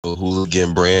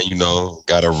hooligan brand,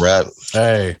 got a rap.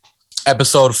 Hey,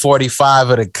 episode 45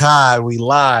 of the COD. We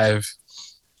live,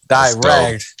 Let's go.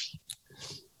 direct,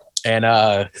 and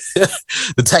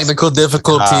the technical COD.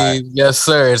 difficulty. Yes,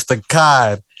 sir. It's the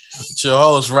COD. It's your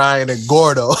host Ryan and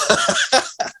Gordo.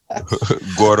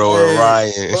 Gordo and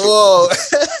Ryan. Whoa.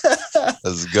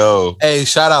 Let's go. Hey,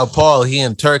 shout out Paul. He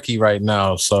in Turkey right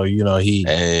now, so he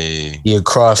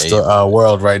across the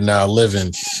world right now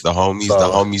living. The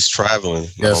homies traveling.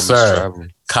 Yes, sir.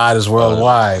 COD is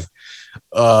worldwide.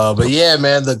 But yeah,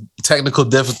 man, the technical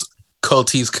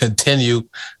difficulties continue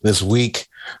this week.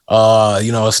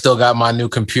 I still got my new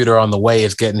computer on the way.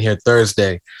 It's getting here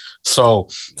Thursday. So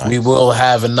nice. We will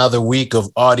have another week of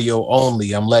audio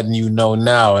only. I'm letting you know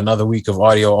now, another week of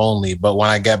audio only. But when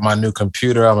I get my new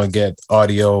computer, I'm going to get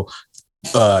audio,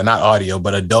 not audio,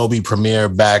 but Adobe Premiere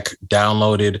back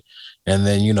downloaded and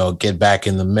then, get back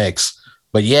in the mix.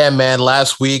 But yeah, man,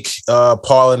 last week,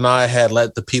 Paul and I had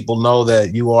let the people know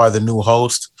that you are the new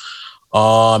host.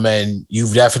 And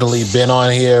you've definitely been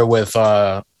on here with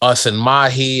us and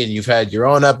Mahi, and you've had your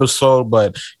own episode,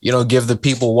 but, give the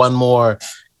people one more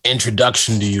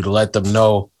introduction to you to let them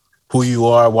know who you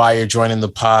are, why you're joining the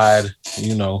pod,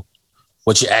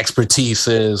 what your expertise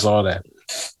is, all that.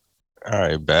 All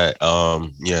right, bet.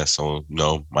 So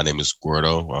my name is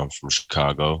Gordo. I'm from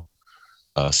Chicago,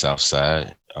 South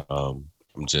Side. I'm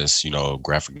just, a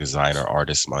graphic designer,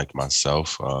 artist like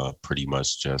myself, pretty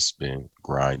much just been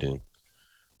grinding.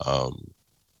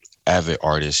 Avid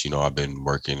artist, I've been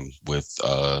working with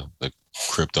the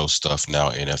crypto stuff now,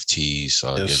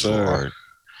 NFTs, digital art.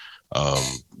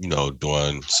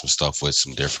 Doing some stuff with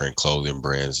some different clothing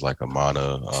brands like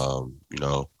Amana.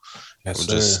 Yes, I'm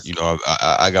just,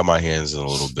 I got my hands in a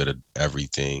little bit of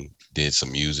everything. Did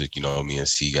some music, me and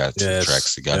C got two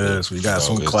tracks together. Yes, we got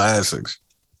some classics.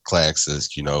 So it's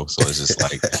just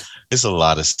like it's a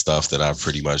lot of stuff that I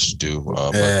pretty much do.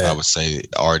 But I would say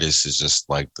artist is just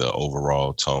like the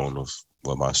overall tone of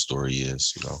what my story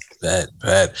is, That.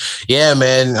 Yeah,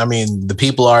 man. I mean, the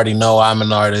people already know I'm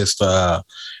an artist.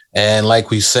 And like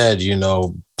we said,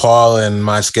 Paul and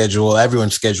my schedule,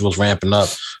 everyone's schedule is ramping up.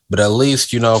 But at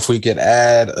least, if we could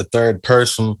add a third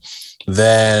person,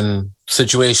 then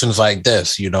situations like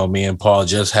this, me and Paul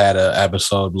just had an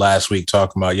episode last week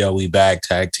talking about, we back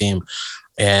tag team.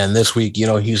 And this week,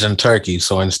 he's in Turkey.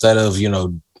 So instead of,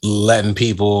 leading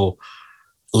people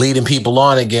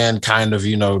on again, kind of,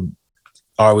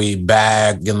 are we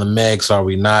back in the mix? Are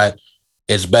we not?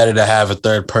 It's better to have a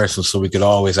third person so we could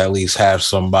always at least have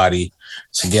somebody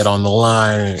to get on the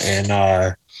line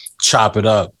and chop it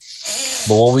up.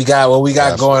 But what we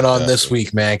got going on this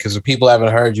week, man, because the people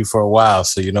haven't heard you for a while.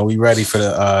 So, we ready for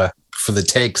the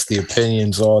takes, the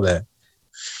opinions, all that.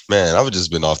 Man, I've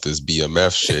just been off this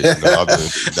BMF shit.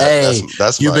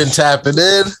 You've been tapping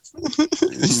in.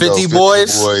 50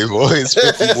 boys.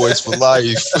 50 boys for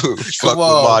life. Fuck with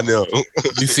my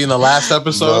You seen the last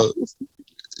episode?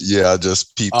 Yeah, I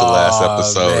just peeped the last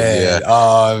episode. Man. Yeah.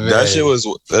 Oh man. That shit was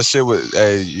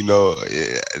hey,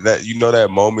 that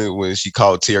moment when she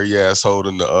called Terry ass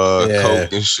holding the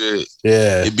coke and shit.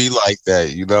 Yeah. It'd be like that,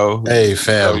 Hey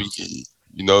fam.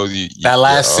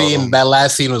 That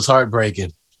last scene was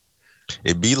heartbreaking.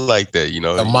 It'd be like that,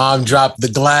 The mom dropped the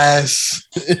glass.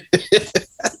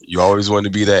 You always want to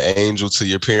be that angel to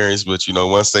your parents, but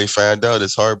once they find out,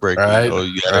 it's heartbreaking. Right,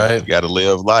 you gotta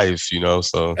live life,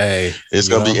 so it's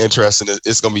gonna be interesting.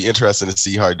 It's gonna be interesting to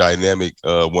see how dynamic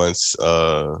once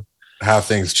how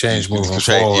things change moving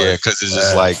forward. Yeah, because it's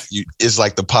just like it's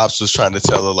like the pops was trying to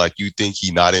tell her like you think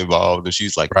he not involved, and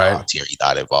she's like, "Oh, Terry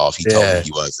not involved. He told me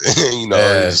he wasn't."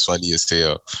 It's funny as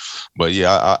hell. But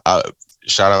yeah, I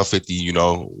shout out 50,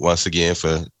 once again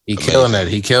for he killing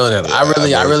it.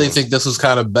 Yeah, I really think this is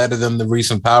kind of better than the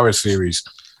recent Power series.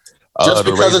 Just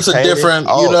because it's a different,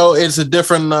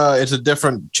 it's a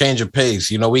different change of pace.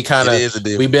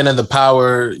 We've been in the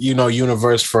Power,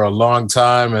 universe for a long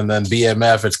time, and then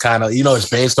BMF, it's kind of, it's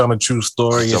based on a true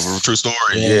story. It's a true story,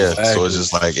 yeah. Exactly. So it's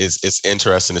just like it's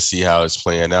interesting to see how it's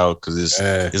playing out because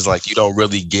it's like you don't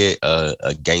really get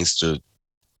a gangster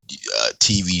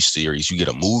TV series. You get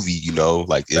a movie,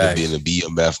 like it'll be in a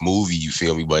BMF movie, you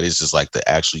feel me? But it's just like to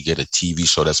actually get a TV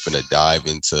show that's gonna dive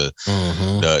into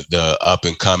the up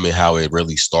and coming, how it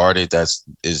really started.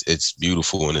 It's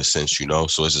beautiful in a sense,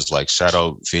 So it's just like shout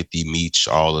out 50, Meech,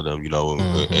 all of them,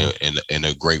 and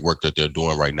the great work that they're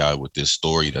doing right now with this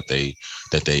story that they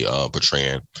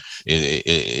portraying.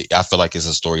 I feel like it's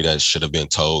a story that should have been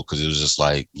told because it was just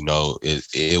like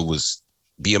it was.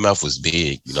 BMF was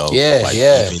big,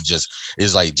 Yeah. Even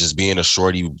it's like just being a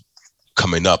shorty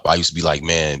coming up. I used to be like,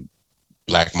 man,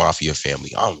 Black Mafia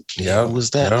family. Who was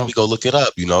that? Yep. Let me go look it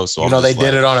up. So they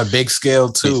did it on a big scale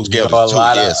too. Scale a too.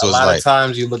 lot Yeah, of so a it's lot like, of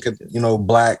times you look at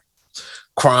black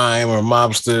crime or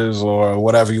mobsters or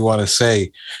whatever you want to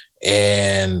say,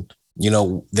 and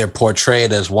they're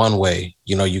portrayed as one way.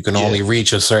 You can only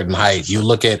reach a certain height. You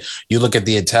look at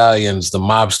the Italians. The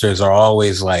mobsters are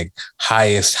always like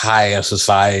highest high of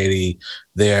society.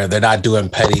 They're not doing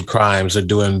petty crimes. They're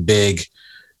doing big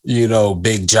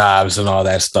big jobs and all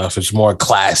that stuff. It's more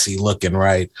classy looking,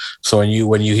 right? So when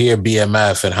you hear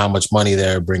BMF and how much money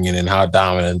they're bringing in, how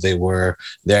dominant they were,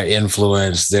 their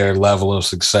influence, their level of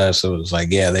success, it was like,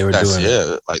 yeah, they were doing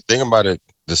it. Like, think about it.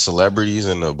 The celebrities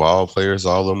and the ball players,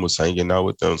 all of them was hanging out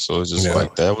with them. So it's just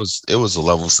like it was a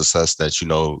level of success that you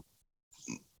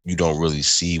don't really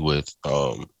see with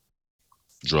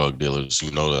drug dealers.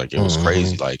 Like, it was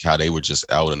crazy, like how they were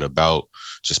just out and about,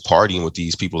 just partying with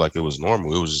these people like it was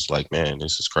normal. It was just like, man,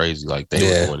 this is crazy. Like, they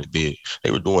were doing it big. They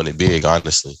were doing it big,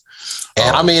 honestly.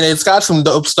 And I mean, it's got some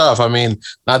dope stuff. I mean,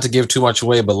 not to give too much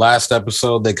away, but last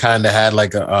episode they kind of had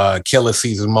like a Killer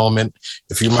Season moment.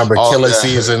 If you remember Killer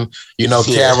Season,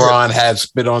 Cameron had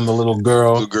spit on the little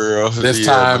girl. This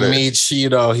time, Meech, he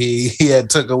had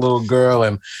took a little girl,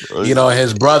 and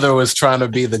his brother was trying to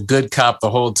be the good cop the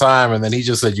whole time, and then he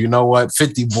just said, "You know what,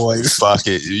 50 boys, fuck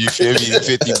it, you feel me?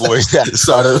 50 boys."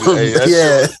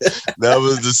 That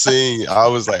was the scene. I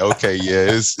was like, okay, yeah,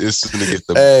 it's gonna get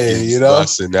the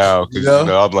busting now.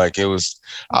 I'm like, I was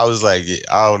like,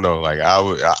 I don't know, like I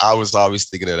was always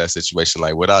thinking of that situation,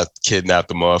 like, would I kidnap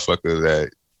the motherfucker that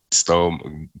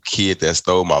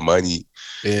stole my money?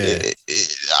 I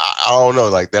don't know,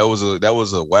 like that was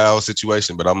a wild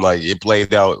situation, but I'm like, it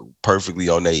played out perfectly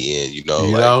on their end,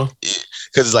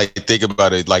 because like, think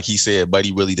about it, like he said,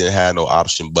 Buddy really didn't have no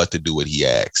option but to do what he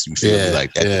asked. You feel me?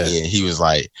 Like, at the end, he was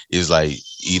like, it's like,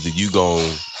 either you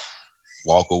gonna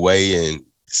walk away and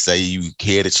say you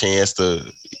had a chance to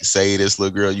say this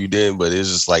little girl you didn't, but it's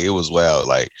just like, it was wild.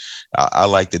 Like, I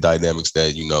like the dynamics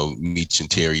that Meech and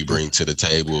Terry bring to the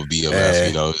table of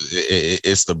BMF.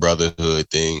 It's the brotherhood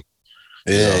thing.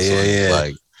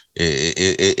 Like,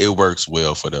 it works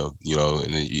well for them,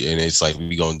 and it's like,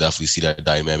 we gonna definitely see that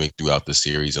dynamic throughout the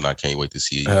series, and I can't wait to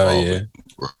see it.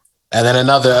 And then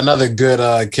another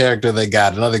good character they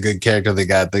got.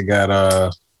 They got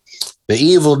the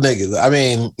evil niggas. I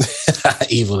mean,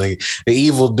 evil nigga. The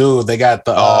evil dude. They got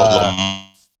the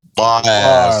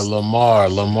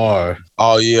Lamar.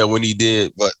 Oh yeah, when he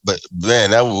did, but man,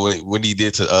 that was when he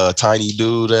did to Tiny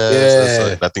Dude.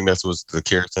 I think that was the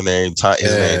character name.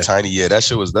 His name Tiny. Yeah, that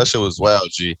shit was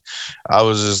wild. G, I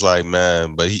was just like,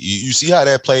 man, but you see how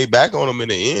that played back on him in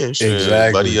the end. Shit.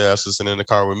 Exactly. Buddy ass was sitting in the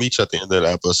car with Meech at the end of the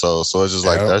episode. So it's just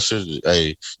like, that shit.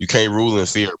 Hey, you can't rule in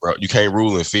fear, bro. You can't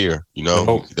rule in fear.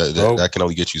 That can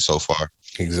only get you so far.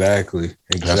 Exactly.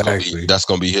 That's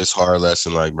gonna be his hard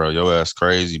lesson. Like, bro, your ass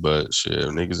crazy, but shit,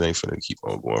 niggas ain't finna keep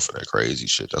on going for that crazy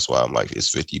shit. That's why I'm like, it's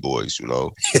 50 boys,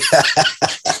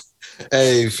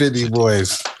 Hey, 50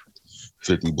 boys.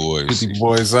 50 boys. 50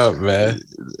 boys up, man.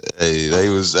 Hey,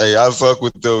 I fuck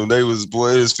with them. They was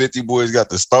 50 boys got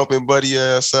the stomping buddy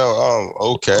ass out.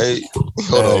 Okay.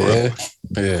 Hold on.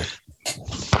 Yeah.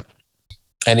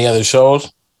 Any other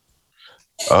shows?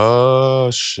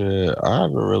 Shit. I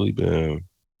haven't really been.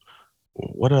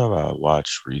 What have I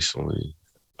watched recently?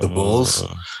 The Bulls.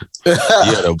 Yeah,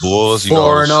 the Bulls.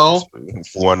 4-0.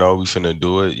 4-0. We finna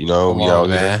do it. We out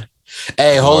man.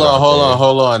 Hey, hold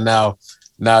on. Now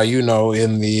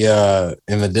in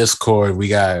the Discord we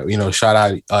got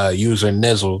shout out user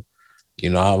Nizzle.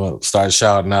 I'm gonna start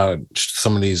shouting out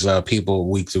some of these people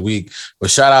week to week,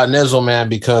 but shout out Nizzle, man,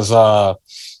 because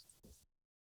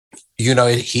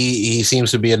he seems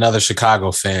to be another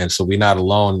Chicago fan, so we're not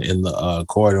alone in the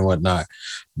court and whatnot.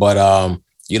 But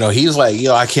he's like,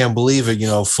 I can't believe it.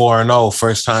 4-0,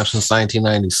 first time since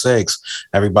 1996.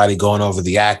 Everybody going over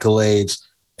the accolades,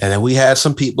 and then we had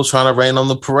some people trying to rain on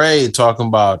the parade, talking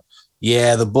about,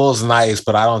 the Bulls nice,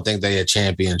 but I don't think they're a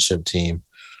championship team.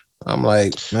 I'm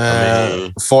like,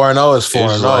 man, 4-0 is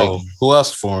 4-0. Like, who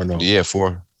else 4-0? Yeah,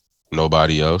 4.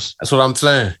 Nobody else. That's what I'm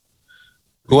saying.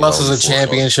 Who else is a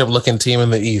championship-looking team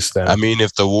in the East? Then? I mean,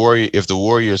 if the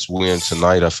Warriors win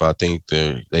tonight, I think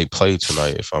they play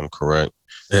tonight, if I'm correct,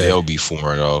 they'll be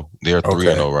 4-0. They're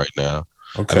 3-0 right now.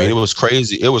 Okay. I mean, it was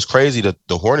crazy. It was crazy that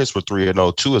the Hornets were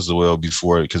 3-0 too as well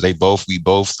before, because we both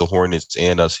the Hornets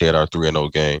and us had our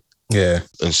 3-0 game. Yeah.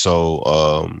 And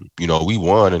so, we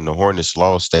won and the Hornets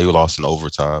lost. They lost in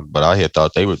overtime. But I had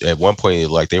thought they were at one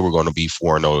point, like, they were going to be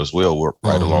 4-0 as well,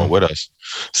 right along with us.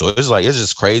 So it's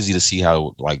just crazy to see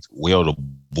how, like, well the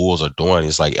Bulls are doing.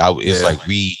 It's like, like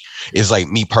we it's like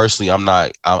me personally, I'm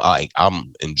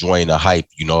enjoying the hype.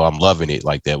 You know, I'm loving it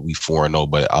like that. We 4-0,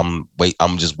 but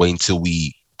I'm just waiting till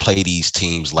we play these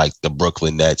teams like the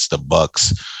Brooklyn Nets, the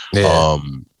Bucks,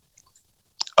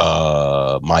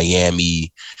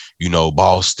 Miami, you know,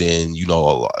 Boston, you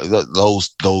know,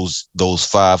 those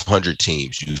 500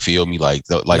 teams. You feel me? Like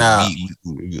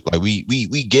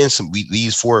we getting some.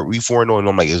 These 4-0, and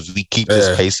I'm like, if we keep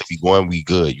this pace, if we going, we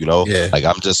good. You know, like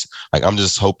I'm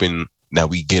just hoping that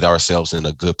we get ourselves in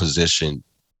a good position,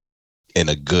 in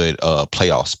a good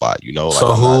playoff spot. You know, like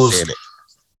so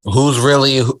who's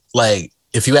really, like,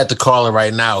 if you had to call it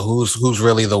right now, who's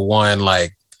really the one,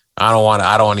 like, I don't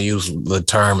want to use the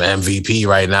term MVP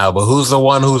right now, but who's the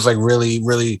one who's like really,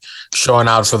 really showing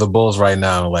out for the Bulls right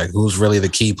now? Like, who's really the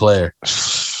key player?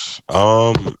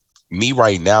 Me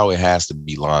right now, it has to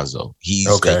be Lonzo. He's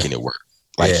making it work.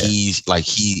 Like he's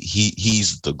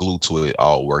the glue to it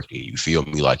all working. You feel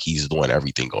me? Like he's doing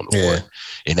everything on the court.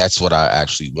 And that's what I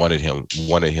actually wanted him.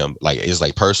 Like, it's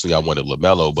like, personally, I wanted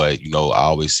LaMelo, but you know, I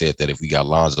always said that if we got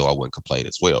Lonzo, I wouldn't complain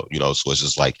as well. You know, so it's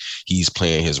just like he's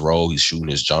playing his role, he's shooting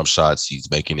his jump shots, he's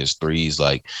making his threes,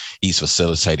 like he's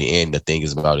facilitating. And the thing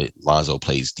is about it, Lonzo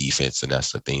plays defense, and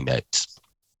that's the thing that's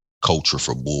culture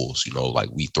for Bulls. You know, like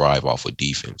we thrive off of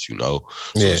defense. You know,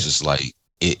 so it's just like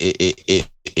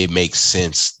it makes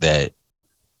sense that,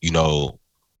 you know,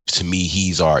 to me,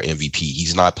 he's our MVP.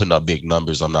 He's not putting up big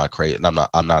numbers. I'm not crazy.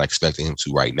 I'm not expecting him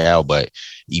to right now, but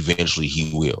eventually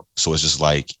he will. So it's just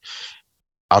like,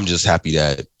 I'm just happy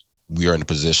that we are in the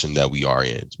position that we are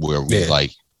in, where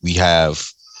we have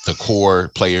the core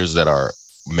players that are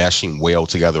meshing well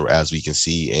together, as we can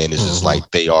see. And it's just like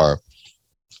they are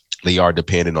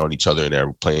dependent on each other, and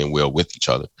they're playing well with each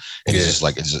other. And it's just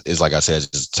like, it's like I said, it's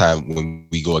just time when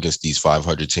we go against these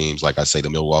 500 teams, like I say, the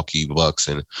Milwaukee Bucks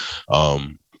and,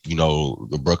 you know,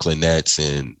 the Brooklyn Nets,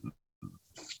 and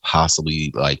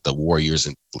possibly like the Warriors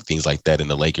and things like that, and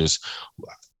the Lakers.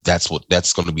 That's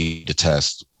going to be the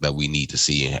test that we need to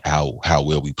see, how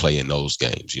well we play in those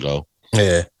games, you know?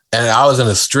 Yeah. And I was in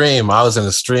a stream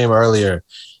earlier,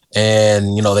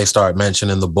 and, you know, they start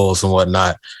mentioning the Bulls and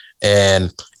whatnot.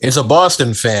 And it's a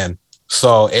Boston fan.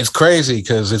 So it's crazy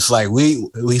because it's like we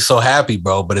so happy,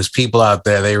 bro. But it's people out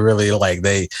there, they really like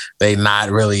they not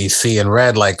really seeing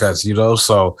red like us, you know.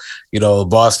 So, you know,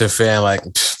 Boston fan, like,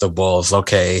 the Bulls,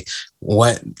 okay.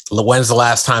 When's the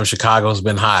last time Chicago's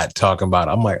been hot? Talking about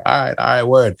it. I'm like, all right,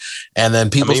 word. And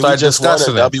then people start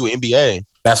discussing it. WNBA.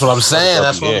 That's what I'm saying.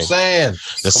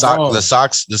 The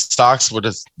Sox were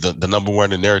the number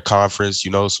one in their conference,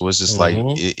 you know. So it's just like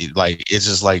it's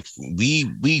just like we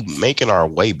making our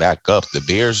way back up. The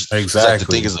Bears, exactly.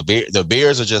 The thing is, the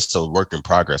Bears are just a work in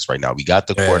progress right now. We got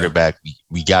the quarterback,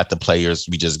 we got the players.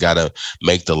 We just gotta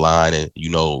make the line and, you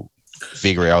know,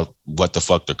 figure out what the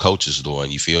fuck the coach is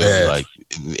doing. You feel me? Like,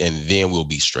 and then we'll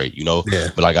be straight, you know.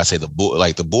 But like I say, the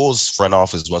Bulls front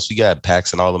office, once we got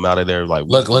Pax and all them out of there, like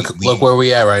look where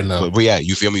we at right now. We at,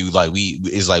 you feel me? Like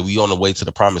it's like we on the way to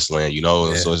the promised land, you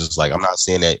know. So it's just like, I'm not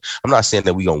saying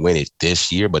that we gonna win it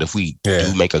this year, but if we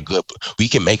do we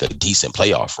can make a decent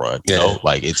playoff run, you know.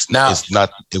 Like it's not.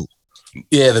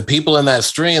 The people in that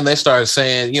stream, they start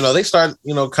saying, you know,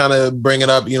 kind of bringing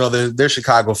up, you know, they're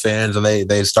Chicago fans, and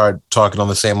they start talking on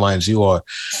the same lines you are.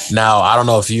 Now, I don't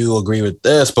know if you agree with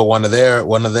this, but one of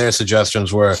their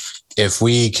suggestions were, if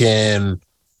we can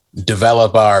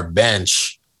develop our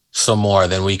bench some more,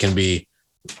 then we can be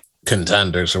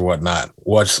contenders or whatnot.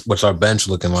 What's our bench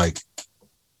looking like?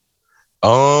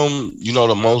 You know,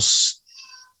 the most,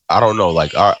 I don't know,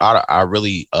 like I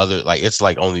really it's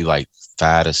like only like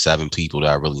 5 to 7 people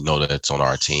that I really know that's on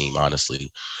our team.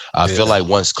 Honestly, I feel like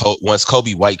once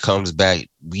Kobe White comes back,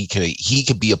 he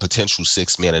could be a potential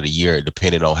 6th man of the year,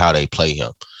 depending on how they play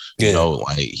him. You know,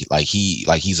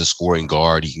 he's a scoring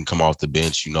guard. He can come off the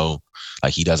bench. You know,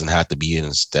 like he doesn't have to be in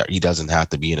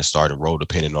a starting role,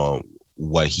 depending on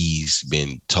what he's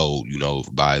been told, you know,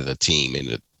 by the team and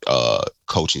the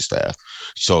coaching staff.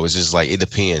 So it's just like, it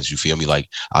depends. You feel me? Like,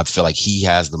 I feel like he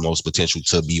has the most potential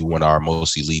to be one of our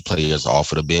most elite players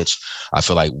off of the bench. I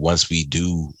feel like once we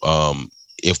do,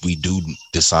 if we do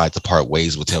decide to part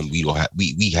ways with him,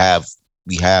 we have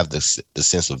the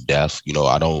sense of depth. You know,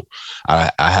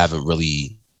 I haven't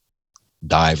really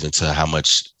dived into how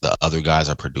much the other guys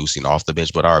are producing off the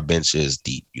bench, but our bench is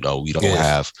deep. You know, we don't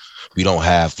have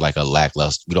like a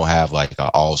lackluster, we don't have like an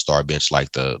all-star bench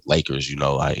like the Lakers, you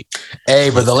know, like.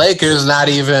 Hey, but the Lakers not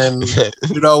even,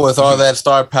 you know, with all that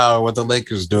star power, what the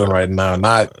Lakers doing right now,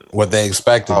 not what they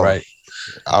expected, right?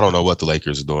 I don't know what the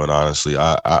Lakers are doing, honestly.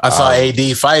 I saw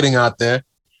AD fighting out there.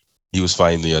 He was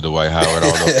fighting the other Dwight Howard. I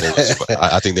don't know if they was.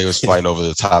 I think they was fighting over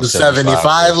the top the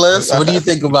 75 list. What do you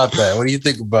think about that? What do you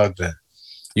think about that?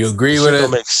 You agree with it?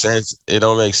 Don't make sense. It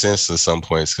don't make sense at some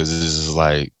points because it's just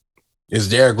like, is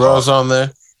Derrick Rose on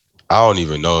there? I don't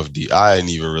even know if I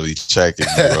didn't even really check if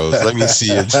D Rose. Let me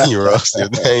see if D Rose,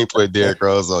 if they ain't put Derrick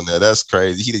Rose on there. That's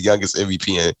crazy. He the youngest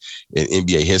MVP in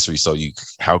NBA history. So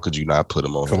how could you not put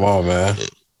him on? Come on, man.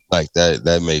 Like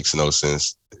that makes no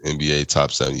sense. NBA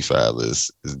top 75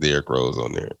 list is Derrick Rose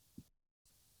on there.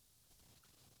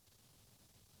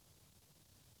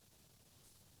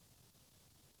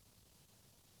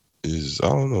 I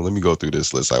don't know. Let me go through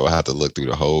this list. I will have to look through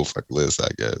the whole fucking list, I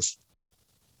guess.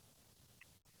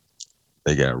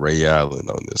 They got Ray Allen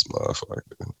on this motherfucker.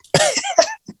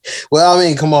 Well, I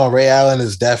mean, come on. Ray Allen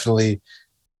is definitely.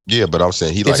 Yeah, but I'm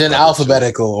saying it's in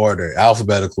alphabetical order.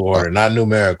 Alphabetical order, not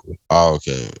numerical. Oh,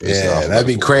 okay. Yeah, that'd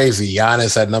be crazy.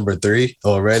 Giannis at number 3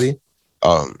 already.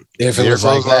 If it was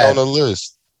like that. Not on the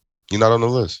list. You're not on the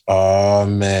list. Oh,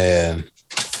 man.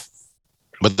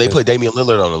 But they put Damian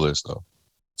Lillard on the list, though.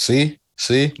 See?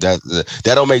 That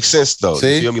don't make sense, though.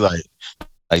 See? You feel me?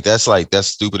 That's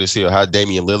stupid as hell. How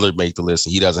Damian Lillard make the list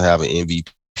and he doesn't have an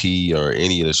MVP or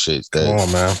any of the shit that come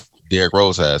on, man. Derrick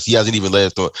Rose has. He hasn't even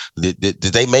led. Did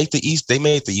they make the East? They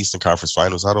made the Eastern Conference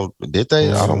Finals. Did they?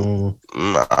 I don't.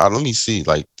 Let me see.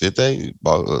 Like, did they?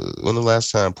 When the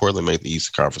last time Portland made the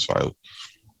Eastern Conference Finals?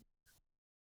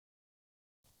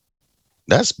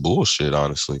 That's bullshit,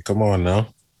 honestly. Come on now.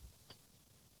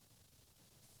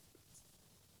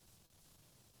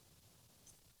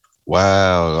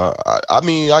 Wow. I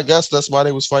mean, I guess that's why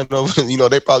they was fighting over. You know,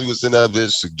 they probably was in that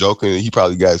bitch joking. He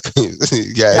probably got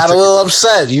a little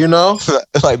upset, you know?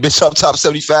 Like, bitch, I'm top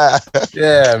 75.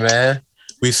 Yeah, man.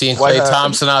 We seen Klay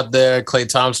Thompson out there. Klay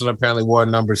Thompson apparently wore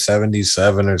number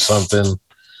 77 or something.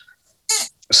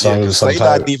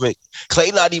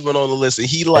 Klay not even on the list. And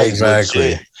he like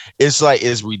exactly. Legit,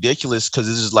 it's ridiculous because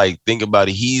it's just like, think about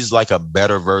it. He's like a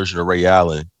better version of Ray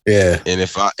Allen. Yeah. And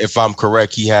if I'm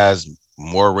correct, he has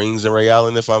more rings than Ray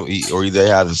Allen, or they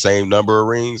have the same number of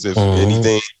rings, if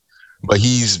anything. But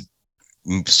he's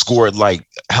scored like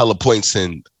hella points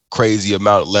and crazy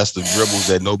amount less of dribbles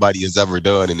that nobody has ever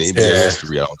done in the NBA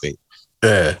history, I don't think.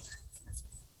 Yeah.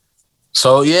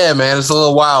 So yeah, man, it's a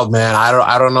little wild, man.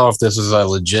 I don't know if this is a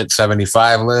legit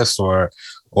 75 list or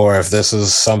if this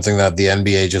is something that the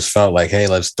NBA just felt like, hey,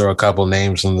 let's throw a couple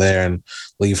names in there and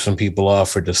leave some people off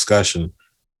for discussion.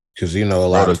 Because a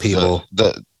lot of people.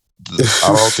 I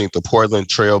don't think the Portland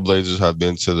Trailblazers have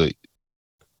been to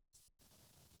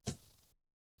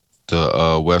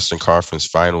the Western Conference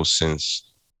Finals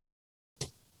since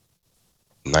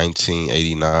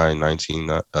 1989,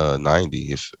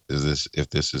 1990. If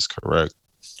this is correct,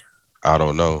 I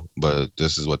don't know, but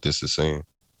this is what this is saying.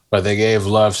 But they gave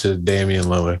love to Damian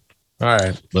Lillard. All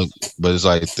right, but it's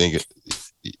like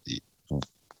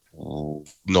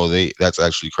that's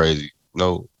actually crazy.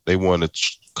 No, they won a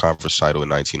conference title in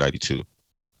 1992.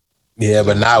 Yeah,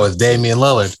 but not with Damian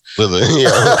Lillard. Yeah.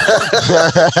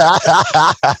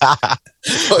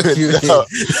 You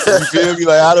feel me?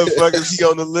 Like, how the fuck is he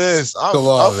on the list? Come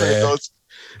on, man.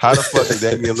 How the fuck did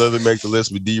Damian Lillard make the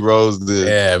list with D Rose?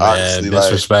 Yeah, man.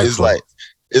 Disrespectful.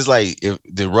 It's like if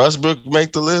did Westbrook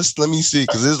make the list? Let me see,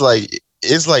 because it's like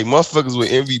motherfuckers with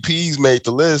MVPs made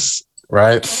the list,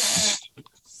 right?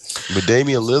 But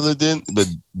Damian Lillard didn't. But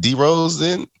D Rose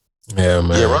didn't. Yeah,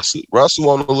 man. Yeah, Russell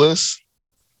on the list.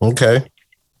 Okay.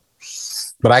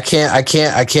 But I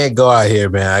can't go out here,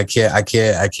 man. I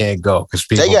can't go because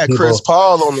they got Chris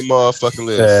Paul on the motherfucking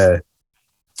list. Yeah.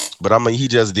 But I mean, he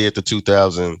just did the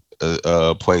 2,000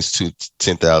 points to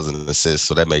 10,000 assists,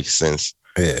 so that makes sense.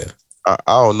 Yeah. I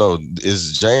don't know.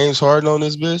 Is James Harden on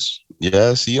this bitch?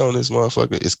 Yes, he on this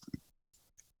motherfucker.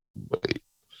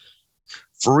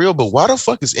 For real, but why the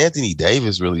fuck is Anthony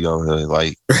Davis really on here?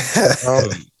 Like,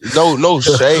 no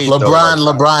shade.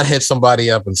 LeBron hit somebody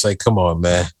up and say, "Come on,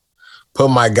 man, put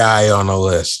my guy on the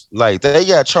list." Like, they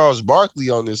got Charles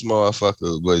Barkley on this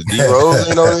motherfucker, but D Rose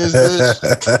ain't on this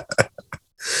bitch.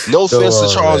 No offense to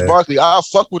Charles Barkley. I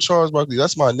fuck with Charles Barkley.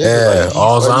 That's my nigga. Yeah, like,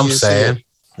 all I'm saying.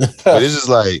 But it's just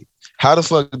like, how the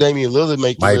fuck Damian Lillard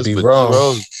make the list? Be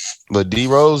wrong. But D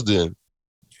Rose did.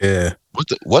 Yeah.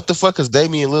 What the fuck has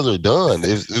Damian Lillard done?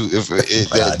 That's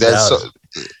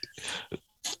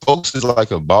folks is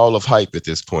like a ball of hype at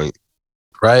this point,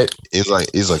 right?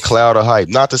 It's a cloud of hype.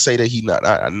 Not to say that he's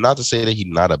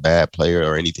not a bad player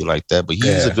or anything like that, but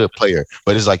he's a good player.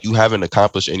 But it's like you haven't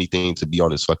accomplished anything to be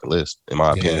on this fucking list, in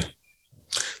my opinion.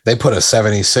 They put a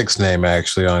 76 name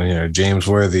actually on here, James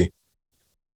Worthy.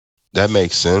 That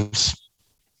makes sense.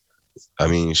 I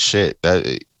mean, shit.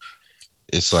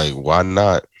 It's like, why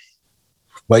not?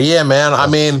 But yeah, man, I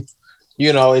mean,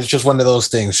 it's just one of those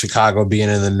things. Chicago being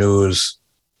in the news,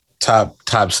 top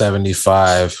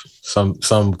 75.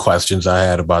 Some questions I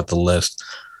had about the list.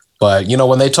 But,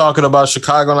 when they talking about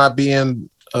Chicago not being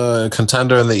a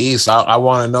contender in the East, I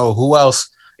want to know who else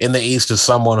in the East is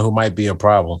someone who might be a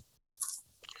problem.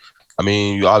 I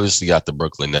mean, you obviously got the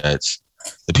Brooklyn Nets.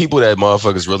 The people that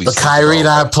motherfuckers really. But Kyrie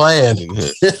not playing.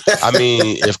 I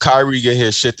mean, if Kyrie get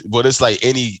his shit, but it's like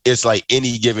any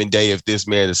given day. If this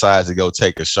man decides to go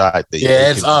take a shot,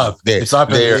 it's up. It's up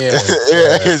in the air.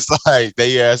 It's like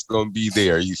they ass gonna be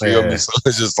there. You feel me? So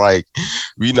it's just like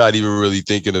we not even really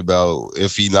thinking about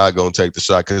if he not gonna take the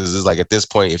shot, because it's like at this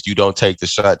point, if you don't take the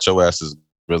shot, your ass is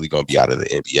really gonna be out of the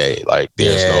NBA. Like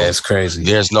it's crazy.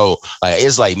 There's no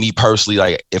it's like me personally,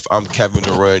 like if I'm Kevin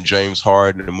Durant, James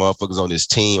Harden, and the motherfuckers on this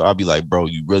team, I'll be like, bro,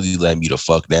 you really let me the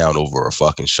fuck down over a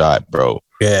fucking shot, bro.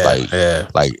 Like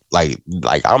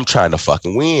I'm trying to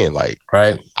fucking win. Like,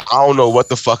 right. I don't know what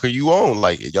the fuck are you on.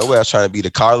 Like your ass trying to be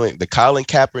the Colin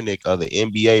Kaepernick of the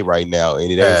NBA right now, and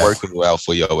it ain't working well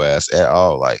for your ass at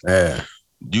all. Like,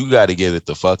 you got to get it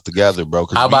the fuck together, bro.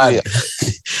 How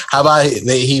about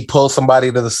he pull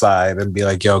somebody to the side and be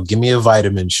like, yo, give me a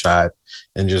vitamin shot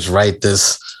and just write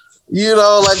this,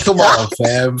 come on,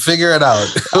 fam, figure it out.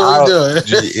 What we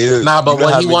doing? But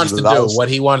what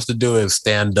he wants to do is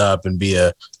stand up and be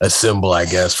a symbol, I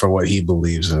guess, for what he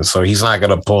believes in. So he's not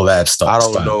going to pull that stuff.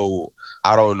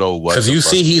 I don't know what, because you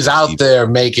see he's out there,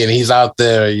 I'm not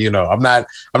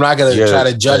going to try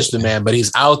to judge the man, but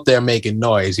he's out there making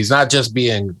noise. He's not just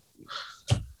being.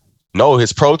 No,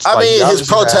 his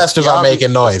protesters are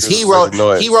making noise. He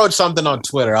wrote something on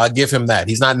Twitter. I'll give him that.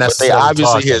 He's not necessarily. But they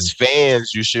obviously talking. His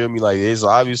fans. You show me like it's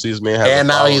obviously his man. And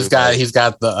now he's got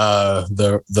the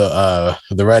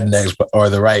rednecks or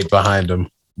the right behind him.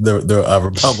 The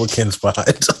Republicans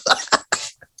behind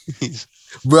him.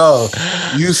 Bro,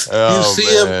 you see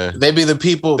them. They be the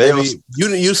people.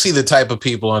 You see the type of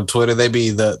people on Twitter. They be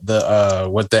the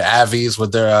with their avies,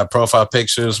 with their profile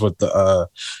pictures, with the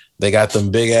they got them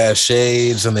big ass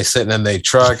shades, and they sitting in their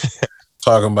truck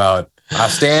talking about, I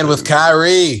stand with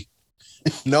Kyrie.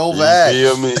 No vax.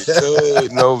 You feel me?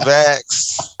 Good. No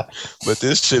vax. But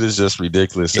this shit is just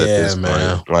ridiculous at this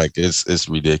point. Like it's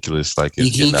ridiculous. Like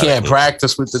he can't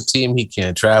practice with the team. He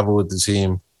can't travel with the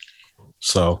team.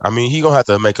 So I mean, he gonna have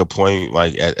to make a point.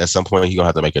 Like at some point, he gonna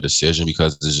have to make a decision,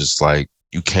 because it's just like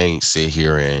you can't sit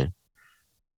here and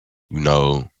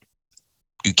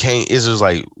you can't. It's just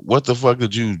like, what the fuck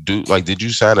did you do? Like, did you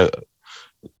sign a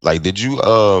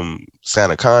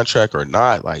contract or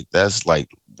not? Like, that's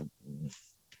like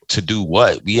to do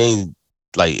what? We ain't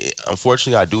like.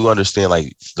 Unfortunately, I do understand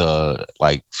like the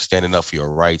standing up for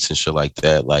your rights and shit like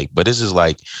that. Like, but this is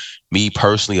like. Me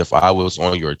personally, if I was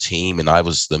on your team and I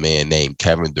was the man named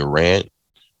Kevin Durant,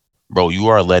 bro, you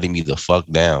are letting me the fuck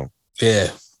down. Yeah.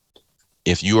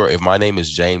 If my name is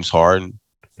James Harden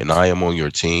and I am on your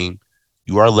team,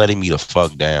 you are letting me the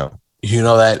fuck down. You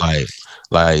know that?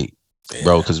 Like,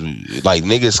 bro, because like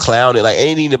niggas clowning, like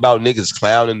ain't even about niggas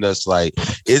clowning us. Like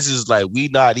it's just like we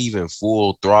not even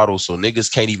full throttle, so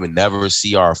niggas can't even never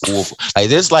see our full.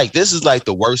 This is like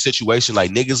the worst situation.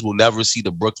 Like niggas will never see the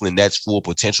Brooklyn Nets full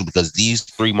potential because these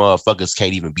three motherfuckers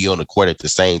can't even be on the court at the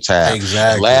same time.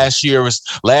 Exactly. Last year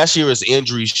was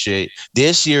injury shit.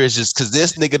 This year is just because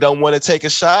this nigga don't want to take a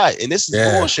shot, and this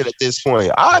is bullshit at this point.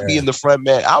 I'd be in the front,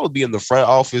 man. I would be in the front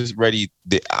office ready.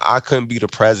 I couldn't be the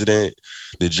president,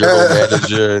 the general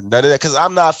manager, none of that, because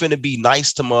I'm not finna be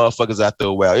nice to motherfuckers after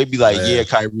a while. It'd be like,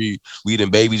 Kyrie, we done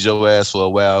babied your ass for a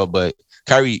while, but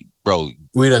Kyrie, bro,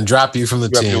 we done drop you from the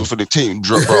team.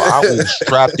 Bro, I will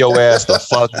strap your ass the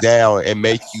fuck down and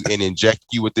make you and inject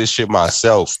you with this shit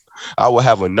myself. I will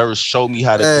have a nurse show me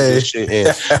how to do this shit, and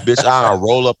bitch, I'll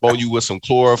roll up on you with some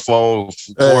chlorophyll,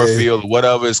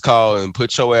 whatever it's called, and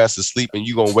put your ass to sleep, and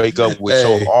you gonna wake up with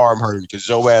your arm hurting because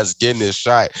your ass getting this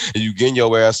shot, and you getting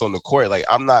your ass on the court. Like,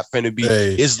 I'm not finna be.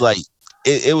 It's like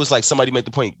it was like somebody made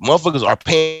the point. Motherfuckers are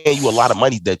paying you a lot of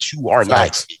money that you are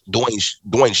not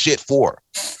doing shit for.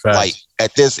 Like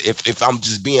at this, if I'm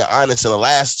just being honest, in the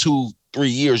last 2-3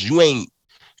 years, you ain't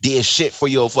did shit for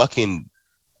your fucking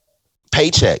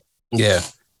paycheck. Yeah.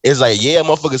 It's like,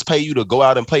 motherfuckers pay you to go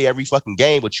out and play every fucking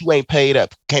game, but you ain't paid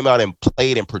up, came out and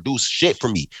played and produced shit for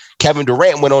me. Kevin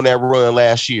Durant went on that run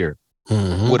last year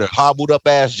with a hobbled up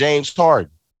ass James Harden.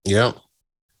 Yeah.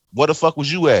 What the fuck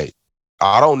was you at?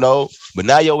 I don't know. But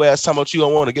now your ass talking about you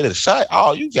don't want to get a shot.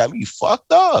 Oh, you got me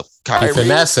fucked up, Kyrie.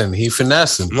 He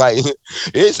finessing. Like,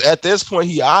 it's at this point,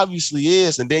 he obviously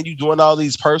is. And then you doing all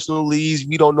these personal leagues.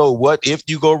 We don't know what if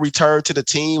you go return to the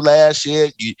team last year.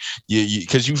 You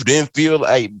because you didn't feel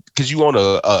like because you on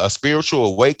a spiritual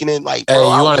awakening. Like, hey,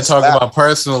 bro, you want to talk about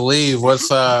personal leave? What's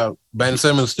Ben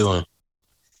Simmons doing?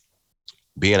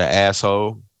 Being an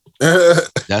asshole.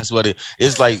 That's what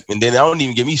it's like. And then I don't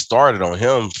even get me started on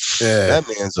him. Yeah. That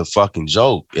man's a fucking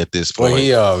joke at this point.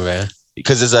 Well, man.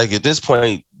 Because it's like at this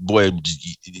point, boy,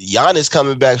 Giannis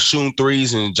coming back shooting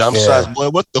threes and jump shots. Boy,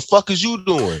 what the fuck is you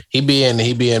doing? He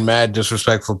being mad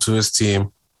disrespectful to his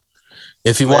team.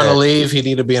 If he want to leave, he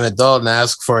need to be an adult and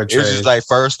ask for a trade. It's just like,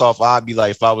 first off, I'd be like,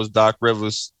 if I was Doc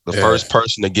Rivers, the first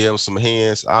person to give him some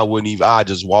hands, I'd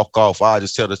just walk off. I'd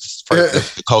just tell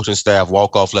the coaching staff,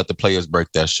 walk off, let the players break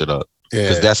that shit up.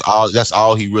 Because that's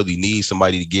all he really needs,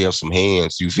 somebody to give him some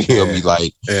hands. You feel me?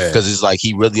 Like, because it's like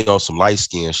he really on some light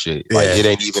skin shit. Like it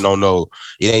ain't even on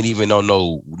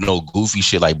no goofy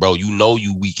shit. Like, bro, you know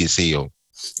you weak as hell.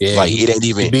 Yeah, like it ain't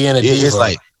even. It's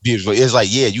like beautiful. It's like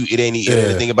it ain't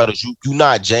the thing about it. You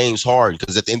not James Harden,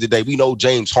 because at the end of the day, we know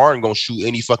James Harden gonna shoot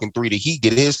any fucking three that he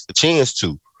get his chance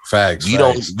to. Facts.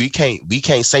 We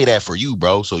can't say that for you,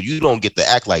 bro. So you don't get to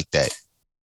act like that.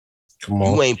 Come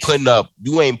on. You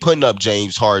ain't putting up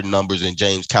James Harden numbers and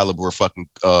James caliber fucking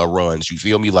runs. You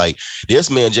feel me? Like,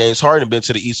 this man, James Harden, been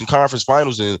to the Eastern Conference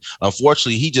Finals, and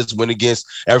unfortunately, he just went against.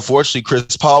 Unfortunately,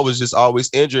 Chris Paul was just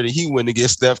always injured, and he went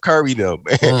against Steph Curry them.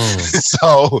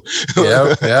 So, we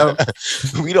don't have.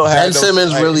 Ben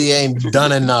Simmons really ain't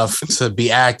done enough to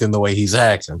be acting the way he's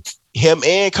acting. Him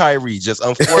and Kyrie, just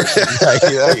unfortunately, like,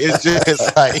 it's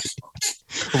just like,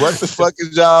 what the fuck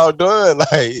is y'all doing?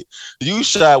 Like, you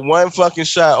shot one fucking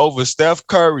shot over Steph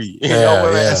Curry. You know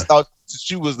what? I thought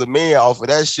you was the man off of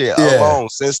that shit alone.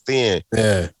 Since then,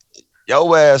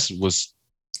 your ass was.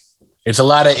 It's a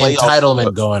lot of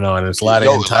entitlement going on. It's a lot of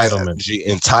entitlement.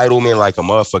 Entitlement like a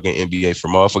motherfucking NBA for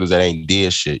motherfuckers that ain't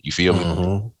did shit. You feel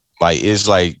me? Like, it's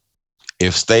like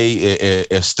if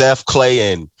Steph,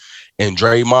 Clay, and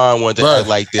Draymond wanted to act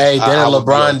like this. Hey,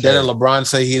 didn't LeBron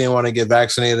say he didn't want to get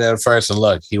vaccinated at first? And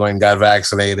look, he went and got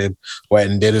vaccinated, went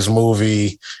and did his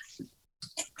movie,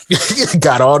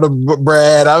 got all the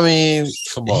bread. I mean,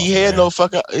 come on. He had no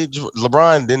fucking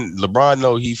LeBron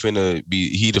know he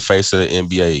the face of the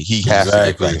NBA. He has to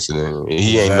get vaccinated.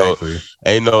 He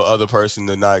ain't no other person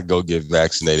to not go get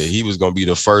vaccinated. He was gonna be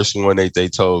the first one they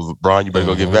told LeBron, you better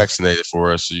go get vaccinated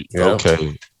for us.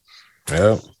 Okay.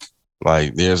 Yep.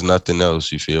 Like, there's nothing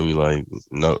else. You feel me? Like,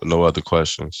 no other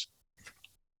questions.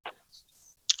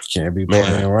 Can't be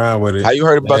playing around with it. How you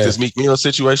heard about this Meek Mill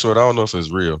situation? But I don't know if it's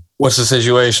real. What's the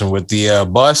situation with the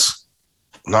bus?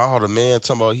 No, the man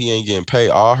talking about he ain't getting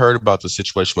paid. I heard about the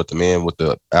situation with the man with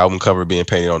the album cover being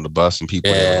painted on the bus, and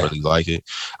people didn't really like it.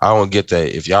 I don't get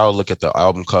that. If y'all look at the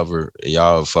album cover and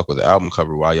y'all fuck with the album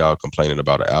cover, why y'all complaining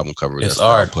about an album cover that's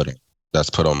art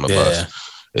that's put on the bus?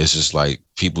 It's just like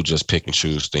people just pick and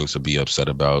choose things to be upset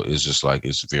about. It's just like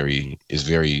it's very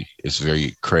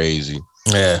crazy.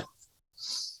 Yeah.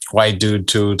 White dude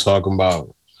too talking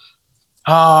about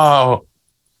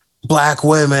black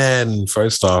women.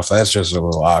 First off, that's just a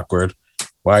little awkward.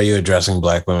 Why are you addressing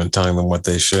black women, telling them what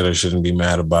they should or shouldn't be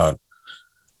mad about?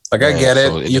 Like, I get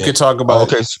it. You could talk about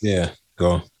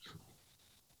go.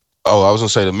 Oh, I was gonna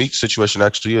say the Meek situation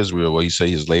actually is real. Where he say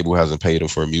his label hasn't paid him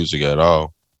for music at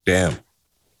all. Damn.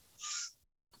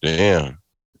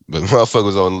 But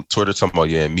motherfuckers on Twitter talking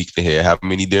about, Meek the head. How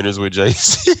many dinners with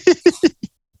Jay-Z?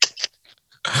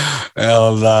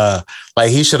 Hell nah.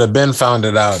 Like, he should have been found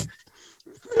it out.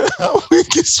 How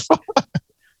weak is fuck?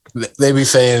 They be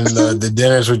saying the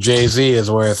dinners with Jay-Z is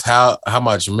worth how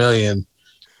much? $1 million,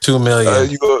 $2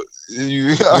 million.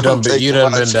 You done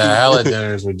been to hella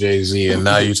dinners with Jay-Z, and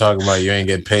now you talking about you ain't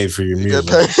get paid for your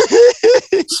music.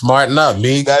 Smarten up,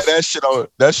 Meek. That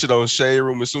shit on Shade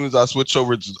Room. As soon as I switch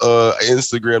over to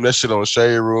Instagram, that shit on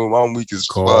Shade Room. I'm weak as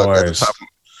fuck. At the top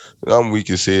I'm weak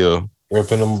as hell.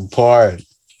 Ripping them apart.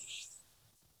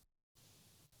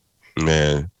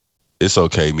 Man, it's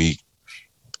okay, Meek.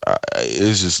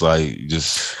 It's just like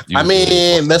I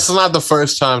mean, this is not the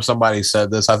first time somebody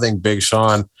said this. I think Big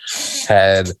Sean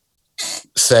had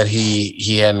said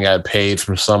he hadn't got paid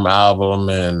from some album,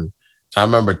 and I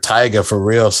remember Tyga for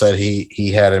real said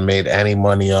he hadn't made any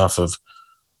money off of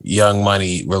Young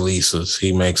Money releases.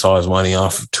 He makes all his money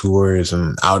off of tours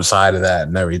and outside of that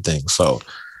and everything. So,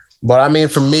 but I mean,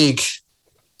 for Meek,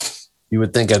 you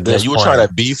would think at this point, you was trying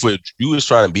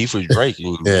to beef with Drake. And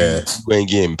you ain't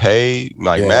getting paid.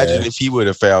 Like, imagine if he would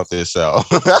have found this out.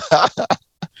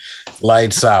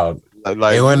 Lights out.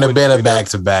 Like it wouldn't have been a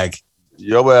back-to-back.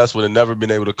 Your ass would have never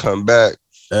been able to come back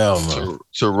to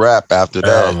rap after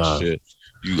that shit.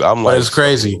 But it's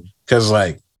crazy because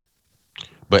like,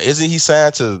 but isn't he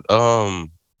signed to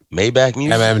Maybach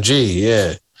Music? MMG,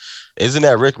 yeah. Isn't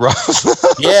that Rick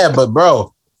Ross? Yeah, but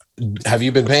bro, have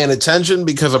you been paying attention?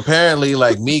 Because apparently,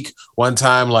 like Meek, one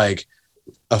time, like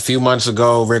a few months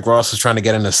ago, Rick Ross was trying to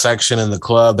get in a section in the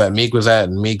club that Meek was at,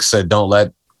 and Meek said, "Don't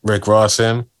let Rick Ross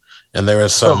in." And there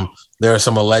was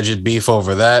some alleged beef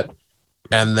over that.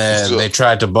 And then they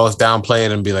tried to both downplay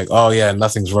it and be like, "Oh yeah,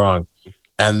 nothing's wrong."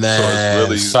 And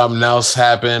then something else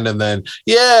happened, and then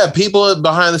people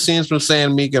behind the scenes been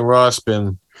saying Meek and Ross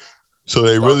been. So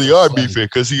they really are beefing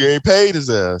because he ain't paid his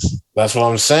ass. That's what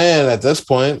I'm saying at this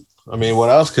point. I mean, what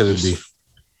else could it be?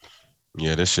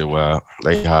 Yeah, this shit wild.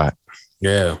 They hot.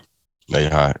 Yeah. They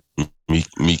hot. Meek.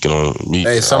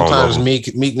 Hey, sometimes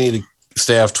Meek need to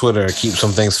stay off Twitter and keep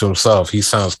some things to himself. He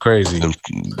sounds crazy. Them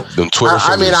Twitter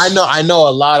I know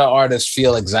a lot of artists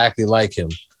feel exactly like him,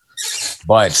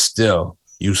 but still,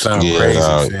 you sound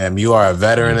crazy, fam. You are a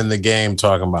veteran in the game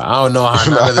talking about, I don't know how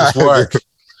none of this work.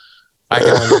 I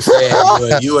can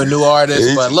understand you a new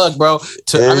artist, but look, bro.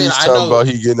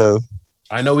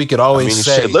 I know we could always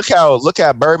say, shit, look how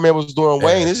Birdman was doing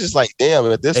Wayne. It's just like,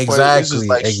 damn, at this point, it's just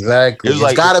like, exactly.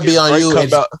 It's got to be on you.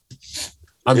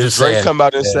 If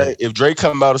Drake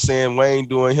come out and saying Wayne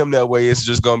doing him that way, it's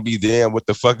just gonna be, damn, what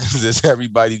the fuck is this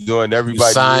everybody doing?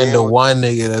 Everybody signed to one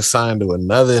nigga that signed to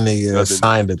another nigga that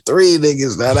signed to three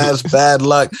niggas. That's bad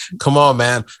luck. Come on,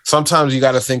 man. Sometimes you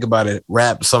got to think about it.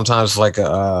 Rap sometimes like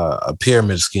a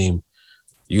pyramid scheme.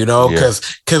 You know,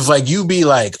 because like you be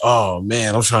like, oh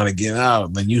man, I'm trying to get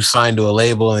out. Then you sign to a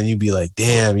label and you be like,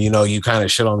 damn, you know, you kind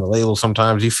of shit on the label.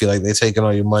 Sometimes you feel like they taking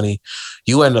all your money.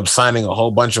 You end up signing a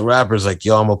whole bunch of rappers like,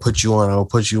 yo, I'm gonna put you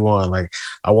on. Like,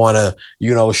 I want to,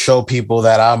 you know, show people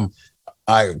that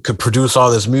I could produce all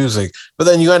this music. But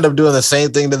then you end up doing the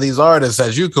same thing to these artists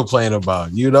as you complain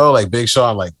about, you know, like Big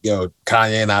Sean, like, yo,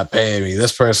 Kanye not paying me,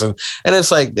 this person. And it's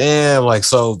like, damn, like,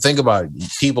 so think about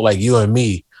people like you and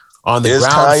me. On the ground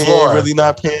Kanye floor, really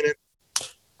not paying it?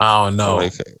 I don't know.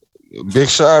 Like, Big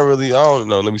Sean really, I don't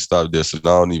know. Let me stop this. I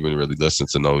don't even really listen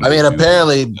to no. I mean,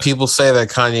 apparently people say that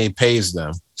Kanye pays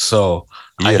them. So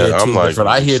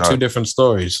I hear two different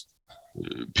stories.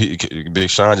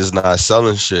 Big Sean just not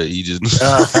selling shit. He just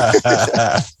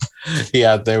he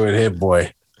out there with Hit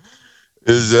Boy.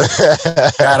 He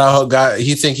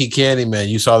think he Candyman.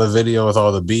 You saw the video with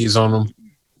all the bees on him.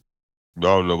 I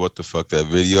don't know what the fuck that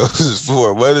video is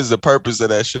for. What is the purpose of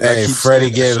that shit? Hey, Freddie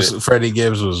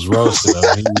Gibbs was roasting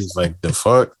him. He was like, the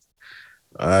fuck?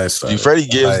 Freddie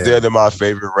Gibbs dead to my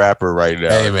favorite rapper right now.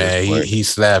 Hey man, he's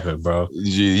snapping, bro.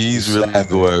 He's really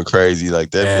going crazy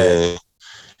like that, man.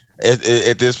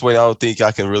 At this point, I don't think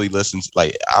I can really listen to,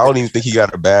 like, I don't even think he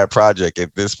got a bad project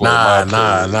at this point.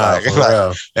 Nah.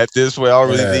 At this point, I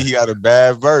don't really think he got a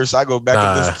bad verse. I go back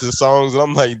and listen to songs and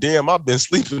I'm like, damn, I've been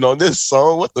sleeping on this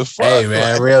song. What the fuck? Hey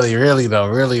man, like, really though.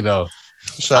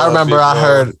 I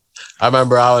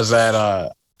remember I was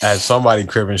at somebody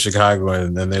crib in Chicago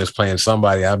and then they was playing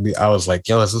somebody. I was like,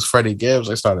 yo, is this Freddie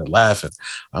Gibbs? I started laughing.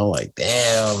 I'm like,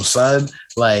 damn, son,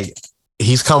 like,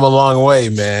 he's come a long way,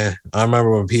 man. I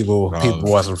remember when people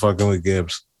wasn't fucking with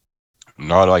Gibbs.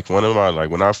 No, like when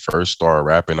I first started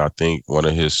rapping, I think one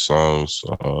of his songs,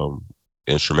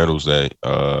 instrumentals that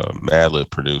Madlib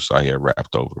produced, I had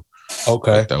rapped over.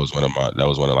 Okay, like, that was one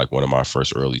of my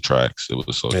first early tracks. It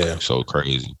was so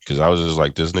crazy because I was just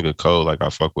like, this nigga cold. Like, I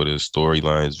fuck with his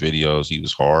storylines, videos. He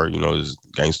was hard, you know, his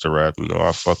gangster rap. You know,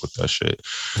 I fuck with that shit.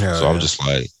 I'm just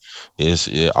like. I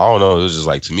don't know. It was just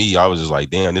like, to me, I was just like,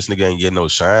 damn, this nigga ain't getting no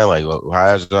shine. Like,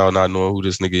 how is y'all not knowing who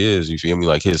this nigga is? You feel me?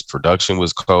 Like, his production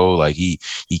was cold. Like, he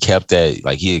kept that,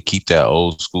 like, he'd keep that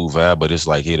old school vibe, but it's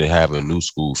like he'd have a new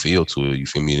school feel to it. You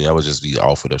feel me? And that would just be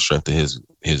off of the strength of his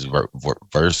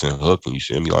verse and hook. And you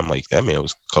feel me? I'm like, that man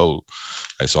was cold.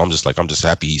 Like, so I'm just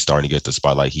happy he's starting to get the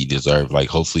spotlight he deserved. Like,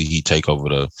 hopefully he take over.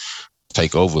 Like,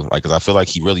 because I feel like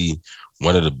he really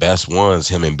one of the best ones,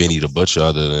 him and Benny the Butcher,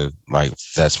 other than, like,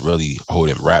 that's really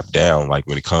holding rap down, like,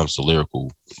 when it comes to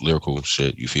lyrical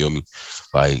shit. You feel me?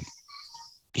 Like,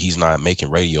 he's not making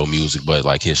radio music, but,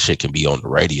 like, his shit can be on the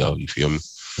radio. You feel me?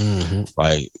 Mm-hmm.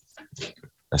 Like,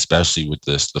 especially with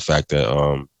the fact that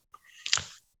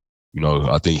you know,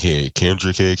 I think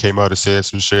Kendrick came out and said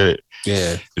some shit.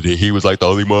 Yeah. And then he was like the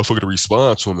only motherfucker to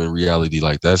respond to him in reality.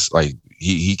 Like, that's like,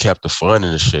 he kept the fun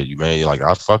in the shit, you man. Like,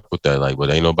 I fuck with that. Like,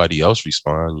 but ain't nobody else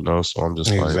respond, you know? So I'm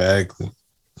just exactly.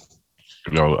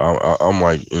 You know, I'm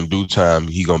like, in due time,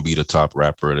 he gonna be the top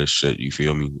rapper of this shit. You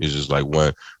feel me? It's just like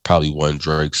probably one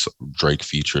Drake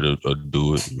feature to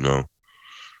do it, you know?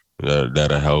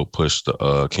 that'll help push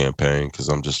the campaign, because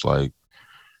I'm just like,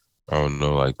 I don't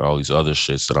know, like all these other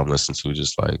shits that I'm listening to,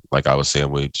 just like I was saying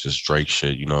with just Drake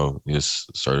shit, his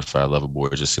certified lover boy,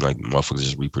 it just seemed like motherfuckers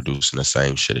just reproducing the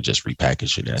same shit and just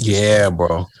repackaging it at this point. Yeah,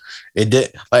 bro. It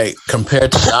did, like,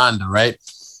 compared to Donda, right?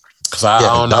 Because I Yeah,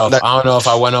 don't know if I don't know if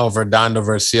I went over Donda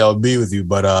versus CLB with you,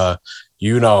 but I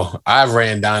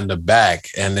ran Donda back,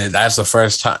 and that's the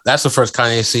first time. That's the first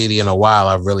Kanye CD in a while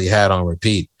I've really had on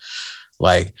repeat,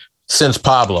 like since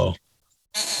Pablo.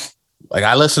 Like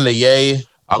I listened to Ye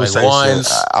I would like say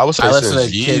once. I listened since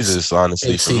to Jesus,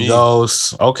 honestly, Kids for See me.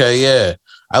 Ghosts. Okay, yeah.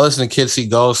 I listened to Kids See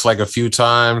Ghosts like a few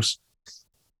times.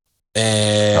 I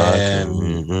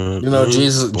And can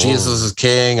Jesus is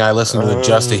King. I listened to it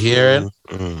just to hear it.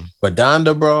 But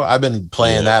Donda, bro, I've been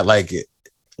playing that like,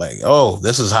 oh,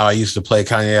 this is how I used to play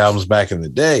Kanye albums back in the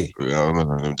day.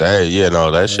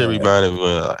 That shit reminded me.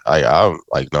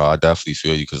 I definitely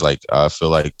feel you, because like I feel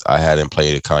like I hadn't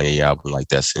played a Kanye album like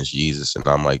that since Jesus, and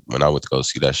I'm like, when I went to go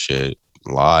see that shit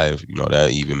live,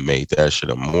 that even made that shit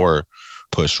a more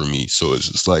push for me. So it's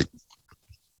just like,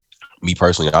 me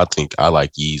personally, I think I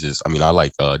like Yeezus. I mean, I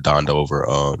like Donda over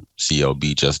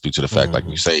CLB, just due to the fact, like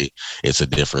you say, it's a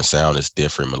different sound. It's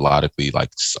different melodically,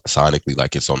 like sonically,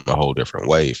 like it's on a whole different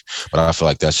wave. But I feel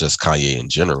like that's just Kanye in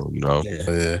general.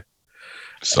 Yeah.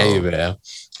 So, hey man.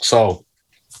 So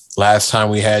last time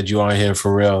we had you on here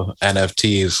for real,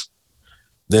 NFTs.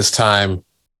 This time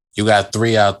you got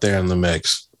 3 out there in the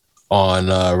mix on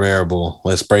Rarible.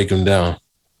 Let's break them down.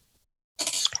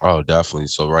 oh, definitely.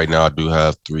 So right now I do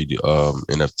have 3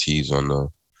 NFTs on the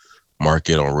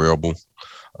market on Rarible.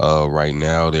 Right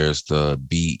now there's the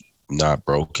Beat Not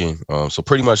Broken. So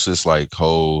pretty much this like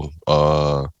whole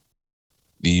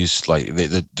these like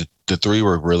the 3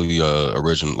 were really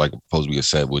original, like supposed to be a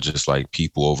set with just like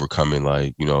people overcoming,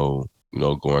 like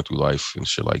going through life and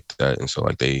shit like that, and so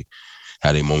like they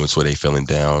had a moments where they feeling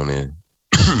down and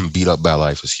beat up by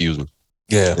life, excuse me.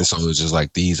 Yeah. And so it's just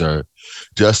like these are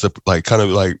just to like kind of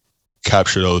like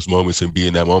capture those moments and be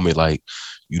in that moment. Like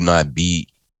you might be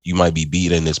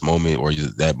beat in this moment, or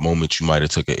that moment you might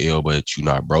have took an L, but you're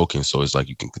not broken. So it's like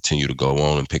you can continue to go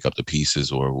on and pick up the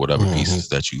pieces, or whatever pieces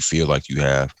that you feel like you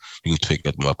have, you can pick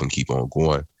them up and keep on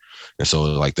going. And so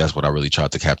like that's what I really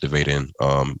tried to captivate in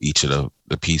each of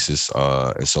the pieces.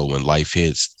 And so when life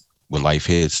hits,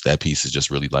 that piece is just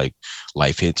really like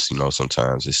life hits.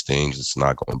 Sometimes it stings. It's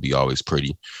not going to be always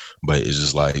pretty, but it's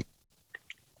just like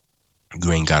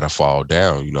you ain't got to fall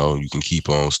down. You can keep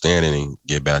on standing and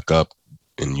get back up,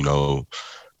 and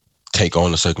take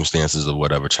on the circumstances of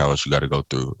whatever challenge you got to go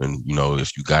through. And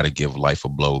if you got to give life a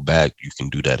blow back, you can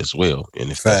do that as well.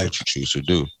 And if that's what you choose to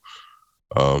do.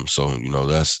 So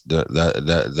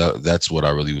that's what I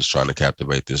really was trying to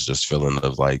captivate, this just feeling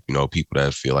of like, people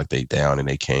that feel like they down and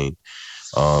they can't,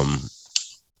 feel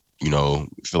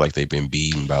like they've been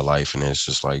beaten by life, and it's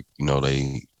just like,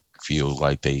 they feel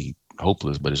like they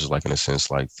hopeless. But it's just like, in a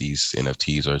sense, like these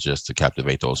NFTs are just to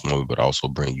captivate those moments, but also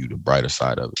bring you the brighter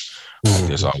side of it. Like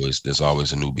there's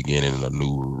always a new beginning and a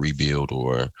new rebuild,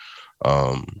 or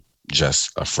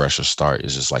just a fresher start.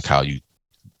 It's just like how you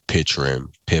picture and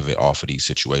pivot off of these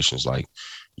situations. Like,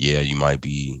 yeah, you might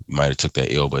have took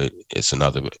that L, but it's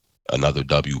another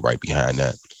W right behind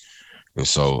that. And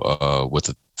so with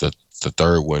the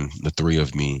third one, the 3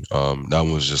 of me, that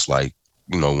one was just like,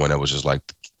 one that was just like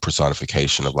the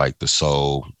personification of like the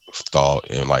soul, thought,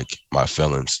 and like my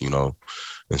feelings. And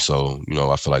so,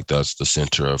 I feel like that's the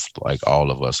center of like all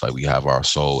of us. Like we have our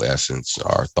soul essence,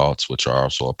 our thoughts, which are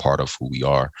also a part of who we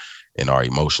are, and our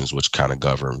emotions, which kind of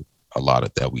govern a lot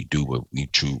of that we do, but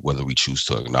whether we choose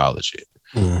to acknowledge it.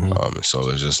 So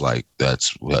it's just like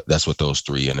that's what those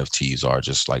 3 NFTs are,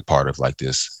 just like part of like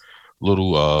this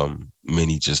little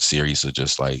mini just series of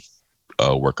just like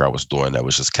work I was doing that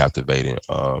was just captivating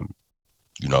our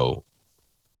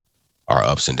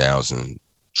ups and downs and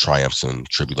triumphs and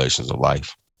tribulations of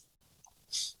life.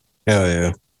 Hell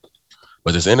yeah.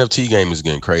 But this NFT game is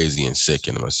getting crazy and sick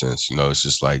in a sense. It's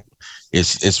just like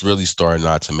it's really starting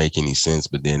not to make any sense,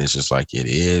 but then it's just like it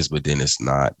is, but then it's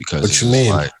not, because what it's you just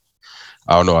mean? like,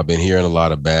 I don't know. I've been hearing a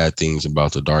lot of bad things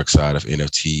about the dark side of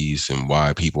NFTs and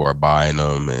why people are buying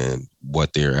them and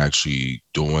what they're actually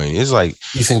doing. It's like,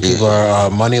 you think people are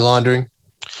money laundering?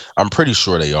 I'm pretty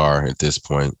sure they are at this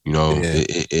point. Yeah.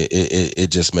 It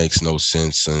just makes no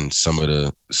sense, and some of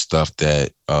the stuff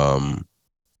that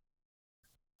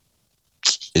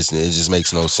it just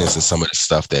makes no sense in some of the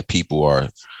stuff that people are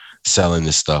selling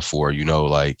this stuff for.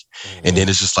 Like, and then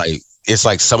it's just like, it's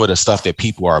like some of the stuff that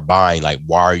people are buying, like,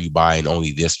 why are you buying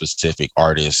only this specific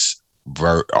artist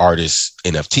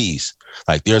NFTs?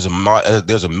 Like there's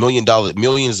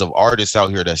millions of artists out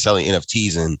here that selling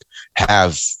NFTs and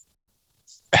have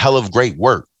hell of great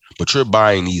work, but you're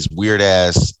buying these weird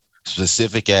ass,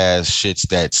 specific ass shits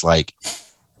that's like,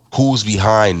 who's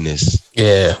behind this?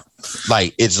 Yeah.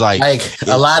 Like it's like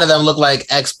a lot of them look like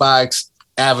Xbox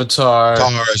avatar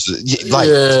cars, it's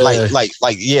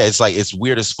like it's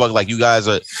weird as fuck. Like you guys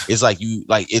are, it's like you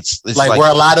like it's like were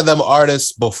a lot of them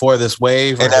artists before this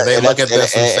wave, or do they look at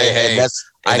this and say, "Hey,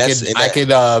 I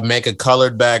could make a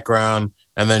colored background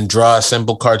and then draw a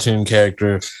simple cartoon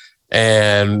character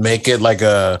and make it like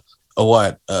a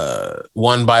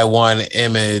one by one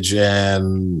image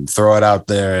and throw it out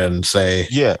there and say,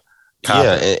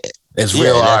 it's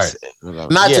real art."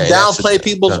 Not to downplay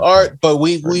people's art, but I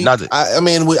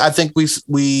think I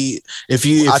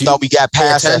thought we got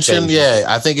past attention.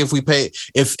 I think if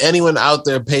anyone out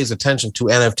there pays attention to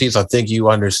NFTs, I think you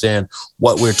understand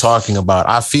what we're talking about.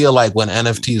 I feel like when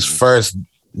NFTs first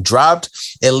dropped,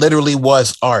 it literally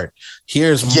was art.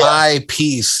 Here's my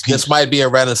piece. This might be a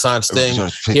Renaissance thing.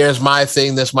 Here's my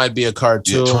thing. This might be a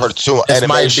cartoon. This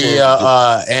might be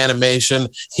a animation.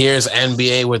 Here's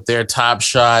NBA with their Top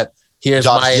Shot. Here's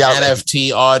my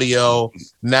NFT audio.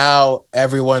 Now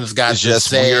everyone's got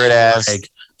just weird ass. Like,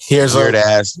 here's weird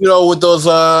ass. With those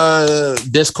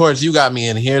Discords you got me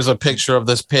in. Here's a picture of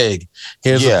this pig.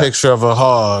 Here's a picture of a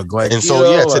hog. Like, and so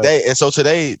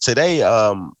today,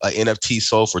 an NFT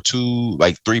sold for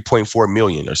 3.4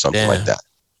 million or something like that.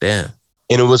 Damn.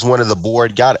 And it was one of the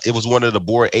Bored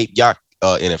Ape Yacht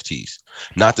NFTs.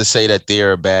 Not to say that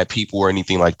they're bad people or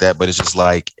anything like that, but it's just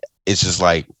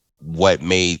like what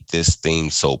made this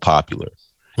thing so popular.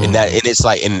 And then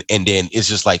it's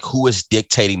just like, who is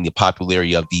dictating the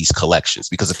popularity of these collections?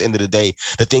 Because at the end of the day,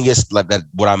 the thing is like that,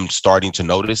 what I'm starting to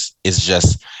notice is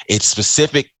just, it's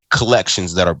specific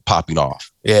collections that are popping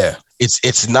off. Yeah.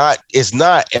 It's not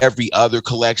every other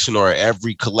collection or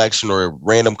every collection or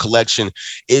random collection.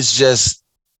 It's just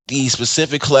these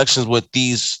specific collections with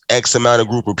these X amount of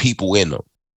group of people in them.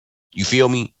 You feel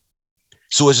me?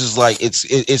 So it's just like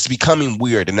it's becoming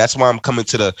weird, and that's why I'm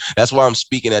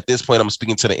speaking at this point. I'm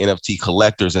speaking to the NFT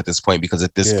collectors at this point, because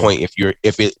at this point, if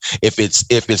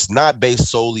it's not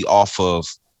based solely off of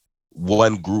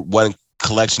one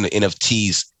collection of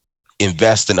NFTs,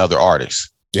 invest in other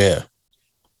artists. Yeah.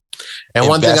 And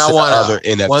one thing I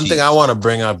want to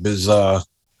bring up is in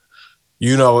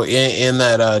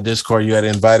that Discord you had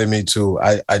invited me to,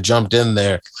 I jumped in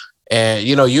there, and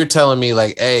you're telling me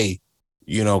like, hey,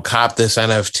 cop this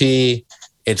NFT.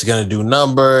 It's going to do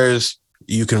numbers.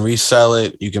 You can resell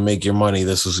it. You can make your money.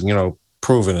 This is,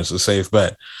 proven it's a safe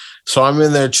bet. So I'm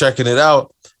in there checking it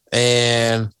out,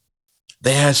 and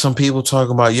they had some people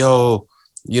talking about, you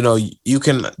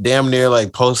can damn near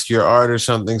like post your art or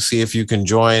something, see if you can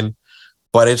join.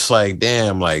 But it's like,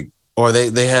 damn, like, or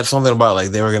they had something about like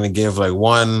they were going to give like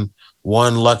one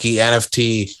lucky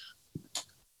NFT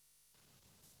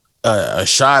a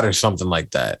shot or something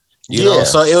like that. You know,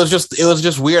 so it was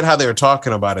just weird how they were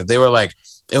talking about it. They were like,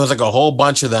 it was like a whole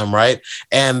bunch of them, right?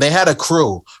 And they had a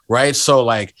crew, right? So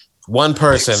like one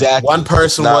person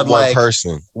would like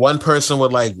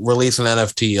release an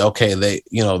NFT. Okay,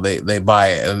 they buy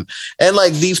it, and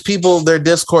like these people, their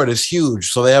Discord is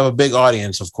huge, so they have a big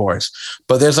audience, of course.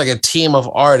 But there's like a team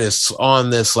of artists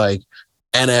on this like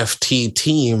NFT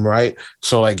team, right?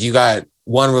 So like you got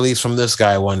one release from this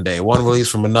guy one day, one release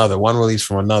from another, one release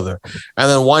from another. And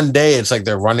then one day it's like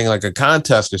they're running like a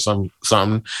contest or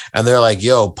something. And they're like,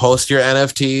 yo, post your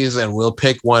NFTs and we'll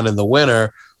pick one, in the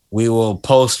winner we will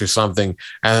post or something.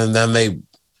 And then they,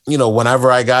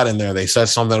 whenever I got in there, they said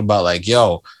something about like,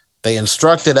 yo, they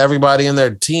instructed everybody in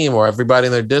their team or everybody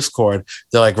in their Discord.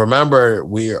 They're like, remember,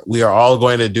 we are all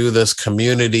going to do this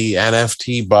community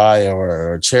NFT buy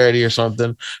or charity or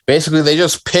something. Basically, they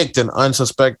just picked an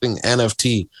unsuspecting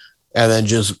NFT and then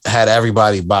just had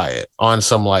everybody buy it on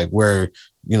some like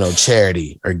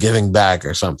charity or giving back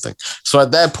or something. So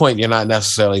at that point, you're not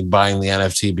necessarily buying the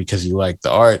NFT because you like the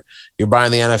art. You're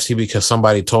buying the NFT because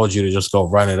somebody told you to just go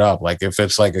run it up. Like if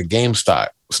it's like a GameStop.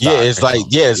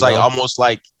 Almost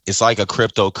like it's like a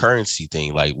cryptocurrency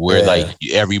thing, like where like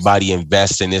everybody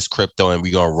invests in this crypto and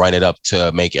we're gonna run it up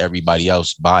to make everybody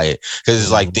else buy it. Because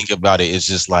it's like, think about it, it's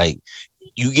just like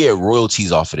you get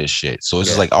royalties off of this shit. So it's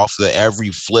just like off of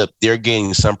every flip, they're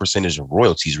getting some percentage of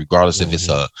royalties, regardless if it's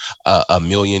a $1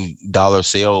 million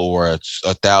sale or a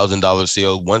 $1,000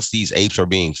 sale. Once these apes are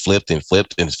being flipped and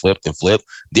flipped and flipped and flipped,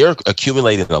 they're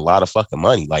accumulating a lot of fucking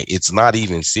money. Like it's not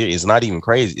even serious. It's not even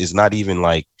crazy. It's not even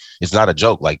like, it's not a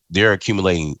joke. Like they're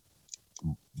accumulating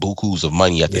bukus of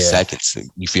money at the seconds.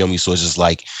 You feel me? So it's just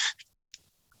like,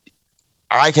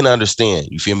 I can understand,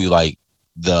 you feel me? Like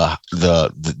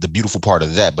the beautiful part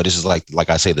of that. But it's just like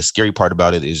I say, the scary part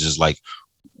about it is just like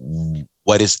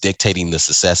what is dictating the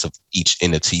success of each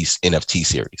NFT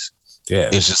series. Yeah,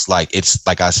 it's just like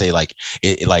I say, like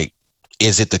like,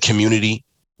 is it the community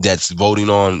that's voting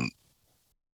on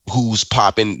who's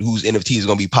NFT is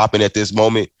going to be popping at this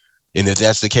moment? And if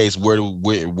that's the case, where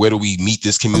do we meet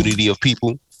this community of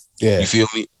people? Yeah, you feel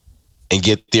me? And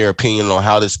get their opinion on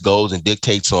how this goes and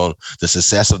dictates on the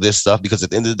success of this stuff. Because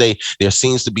at the end of the day, there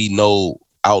seems to be no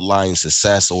outlying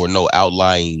success or no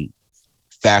outlying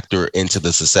factor into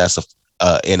the success of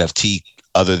NFT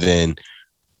other than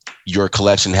your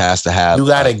collection has to have. You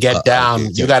got to get down.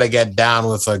 You got to get down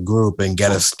with a group and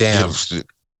get a stamp,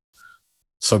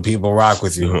 so people rock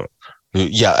with you.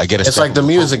 Yeah, I get it. It's like the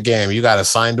music game. You got to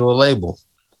sign to a label.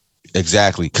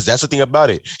 Exactly, because that's the thing about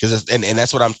it. Because and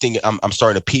that's what I'm thinking. I'm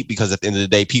starting to peep, because at the end of the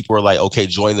day, people are like, okay,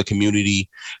 join the community,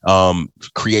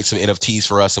 create some NFTs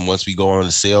for us, and once we go on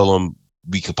to sell them,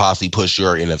 we could possibly push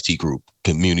your NFT group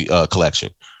community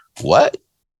collection. What?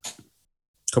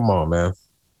 Come on, man.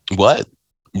 What?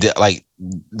 Like,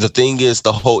 the thing is,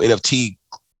 the whole NFT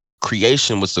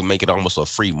creation was to make it almost a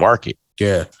free market.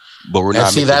 Yeah. But we're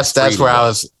not. See, that's where I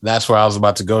was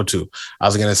about to go to. I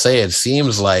was gonna say, it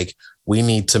seems like we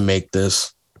need to make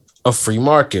this a free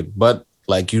market, but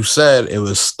like you said, it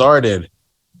was started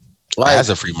like as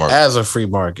a free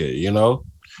market, you know.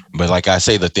 But like I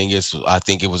say, the thing is, I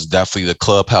think it was definitely the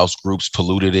Clubhouse groups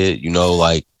polluted it, you know,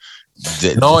 like.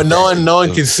 No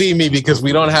one can see me because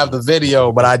we don't have the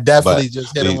video, but I definitely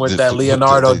just hit him with that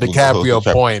Leonardo DiCaprio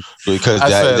point, because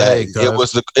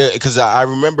because I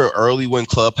remember early when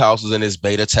Clubhouse was in its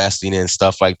beta testing and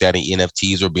stuff like that, and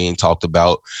NFTs were being talked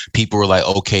about. People were like,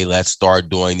 "Okay, let's start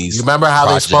doing these." You remember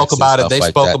how they spoke about it? They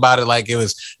spoke about it like it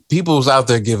was. People was out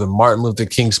there giving Martin Luther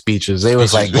King speeches. They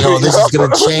was like, this is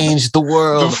going to change the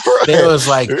world. They was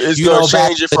like,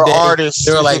 change it for artists.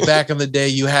 They were like, back in the day,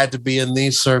 you had to be in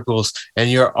these circles and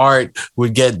your art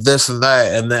would get this and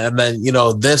that. And then,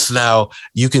 this now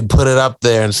you can put it up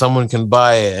there and someone can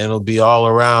buy it and it'll be all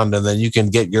around. And then you can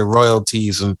get your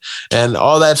royalties and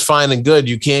all that's fine and good.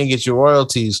 You can get your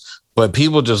royalties, but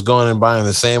people just going and buying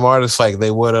the same artists like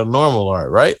they would a normal art,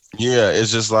 right? Yeah,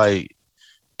 it's just like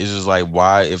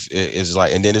why, if it's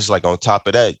like, and then it's like on top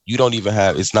of that, you don't even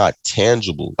have, it's not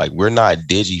tangible. Like, we're not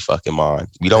fucking mind.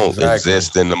 We don't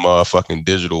exist in the motherfucking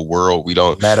digital world. We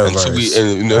don't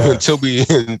until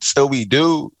we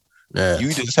do. Yeah.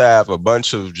 You just have a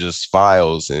bunch of just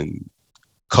files and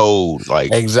code,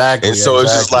 like exactly. And so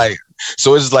it's just like,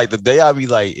 the day I be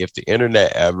like, if the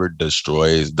internet ever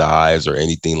dies or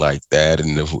anything like that,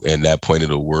 in that point of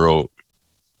the world,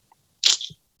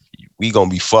 we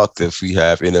gonna be fucked if we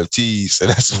have NFTs,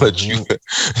 and that's what you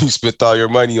spent all your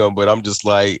money on. But I'm just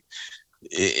like,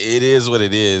 it is what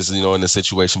it is, in the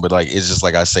situation. But like, it's just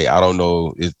like I say, I don't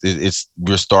know.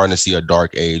 We're starting to see a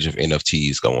dark age of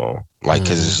NFTs go on, like,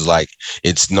 because it's like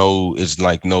it's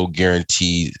like no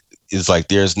guarantee. It's like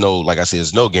there's no, like I said,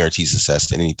 there's no guaranteed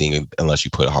success in anything unless you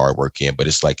put hard work in. But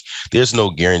it's like there's no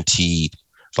guaranteed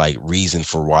like reason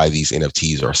for why these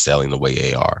NFTs are selling the way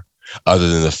they are, other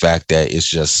than the fact that it's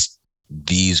just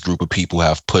these group of people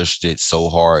have pushed it so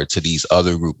hard to these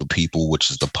other group of people, which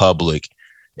is the public,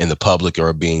 and the public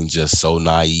are being just so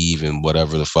naive and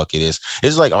whatever the fuck it is.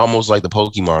 It's like almost like the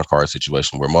Pokemon card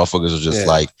situation where motherfuckers are just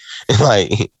like,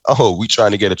 oh, we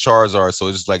trying to get a Charizard. So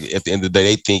it's just like, at the end of the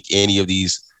day, they think any of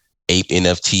these ape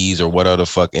NFTs or what other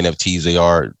fuck NFTs they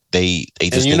are, they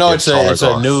just, and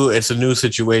it's a new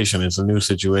situation. It's a new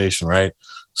situation, right?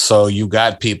 So you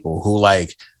got people who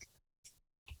like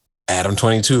Adam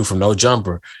 22 from No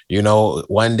Jumper.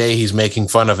 One day he's making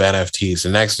fun of NFTs. The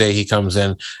next day he comes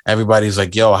in, everybody's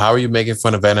like, yo, how are you making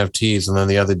fun of NFTs? And then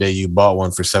the other day you bought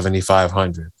one for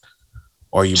 $7,500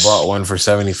 or you bought one for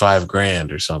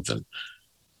 $75,000 or something.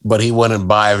 But he wouldn't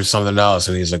buy for something else.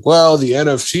 And he's like, well, the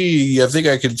NFT, I think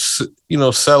I could,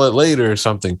 sell it later or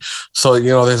something. So,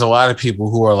 there's a lot of people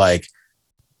who are like,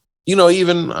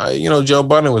 even, Joe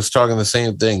Budden was talking the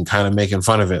same thing, kind of making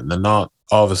fun of it. And then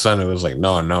all of a sudden it was like,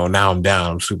 no, now I'm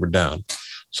down. I'm super down.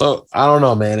 So I don't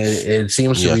know, man. It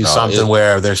seems to be something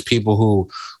where there's people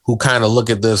who kind of look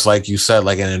at this, like you said,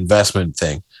 like an investment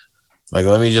thing. Like,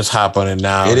 let me just hop on it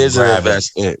now. It is an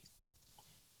investment.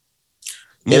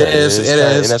 It is.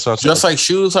 That's what I'm just saying. Like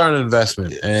shoes are an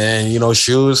investment. And,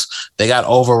 shoes, they got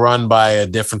overrun by a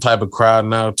different type of crowd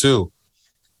now too.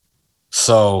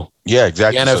 So yeah,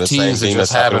 exactly. The NFTs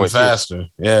just happen faster.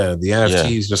 Yeah, the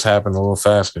NFTs just happen a little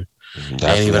faster. They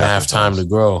ain't even have time to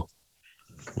grow.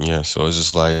 Yeah, so it's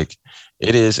just like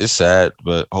it's sad,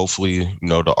 but hopefully,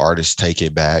 the artists take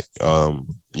it back. And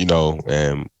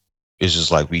it's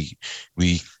just like we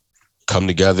come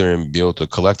together and build a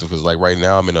collective. Because like right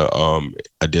now I'm in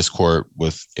a Discord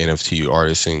with NFT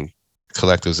artists and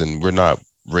collectives, and we're not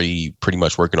really pretty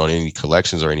much working on any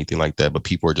collections or anything like that, but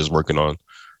people are just working on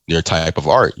their type of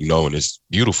art, you know, and it's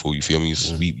beautiful. You feel me?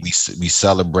 We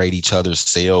celebrate each other's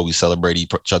sale, we celebrate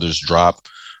each other's drop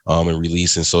and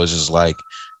release, and so it's just like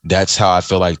that's how I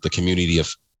feel like the community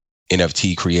of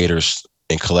NFT creators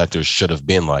and collectors should have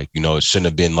been like. You know, it shouldn't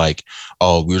have been like,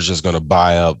 oh, we're just gonna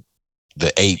buy up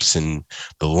the apes and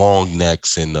the long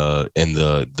necks and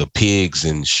the pigs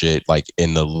and shit, like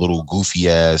in the little goofy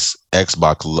ass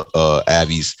Xbox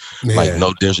Abbies. Yeah.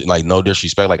 Like no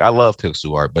disrespect. Like I love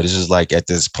pixel art, but it's just like at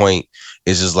this point,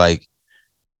 it's just like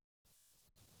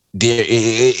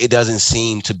it doesn't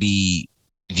seem to be.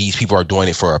 These people are doing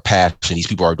it for a passion. These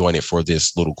people are doing it for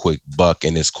this little quick buck,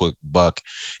 and this quick buck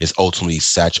is ultimately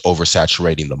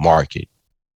oversaturating the market.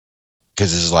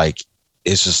 Because it's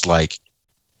just like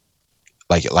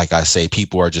I say,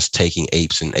 people are just taking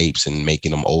apes and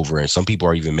making them over, and some people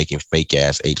are even making fake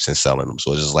ass apes and selling them.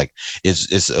 So it's just like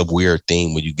it's a weird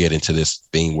thing when you get into this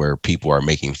thing where people are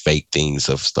making fake things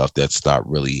of stuff that's not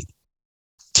really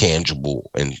tangible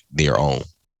in their own.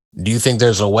 Do you think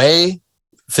there's a way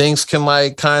things can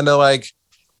like kind of like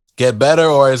get better,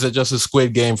 or is it just a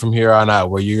Squid Game from here on out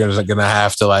where you're gonna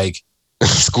have to like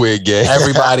Squid Game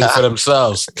everybody for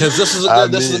themselves? Because this is a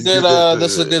good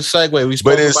segue. We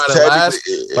spoke about it last,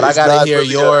 but I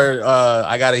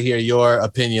gotta hear your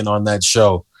opinion on that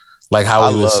show. Like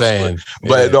how we were saying,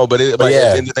 but at the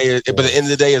end of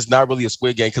the day, it's not really a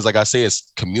Squid Game because, like I say,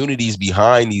 it's communities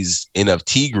behind these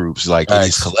NFT groups, like in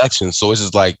these collections. So it's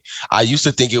just like I used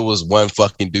to think it was one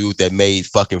fucking dude that made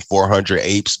fucking 400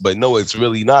 apes, but no, it's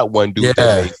really not one dude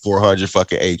that made 400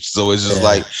 fucking apes. So it's just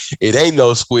like it ain't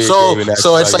no Squid Game.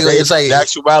 So it's like in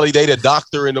actuality, they the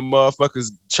doctor and the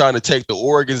motherfuckers trying to take the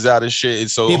organs out of shit.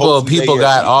 And so people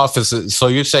got offices. So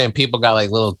you're saying people got like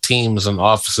little teams and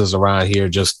offices around here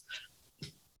just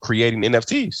creating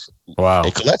NFTs. Wow.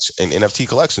 And NFT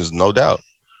collections, no doubt.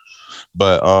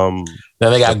 But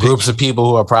then they got groups of people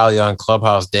who are probably on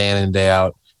Clubhouse day in and day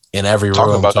out in every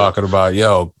room talking about,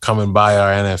 yo, come and buy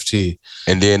our NFT.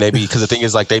 And then because the thing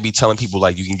is, like, they be telling people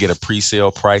like you can get a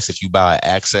pre-sale price if you buy an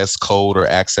access code or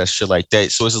access shit like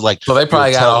that. So it's just like, so they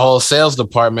probably got a whole sales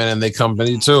department in their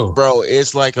company too, bro.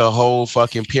 It's like a whole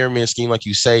fucking pyramid scheme, like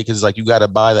you say, because like you got to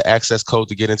buy the access code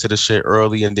to get into the shit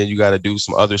early, and then you got to do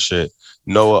some other shit.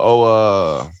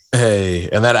 Hey,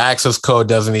 and that access code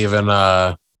doesn't even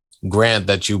grant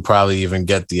that you probably even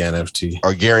get the NFT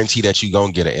or guarantee that you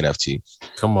gonna get an NFT.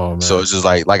 Come on, man. So it's just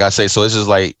like I say, so it's just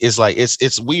like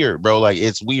it's weird, bro. Like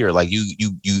it's weird. Like you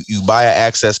buy an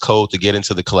access code to get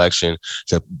into the collection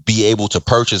to be able to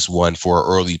purchase one for an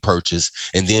early purchase,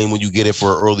 and then when you get it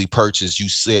for an early purchase,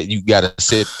 you gotta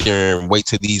sit there and wait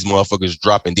till these motherfuckers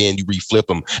drop, and then you reflip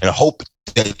them and hope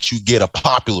that you get a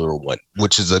popular one,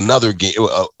 which is another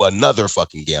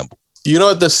fucking gamble. You know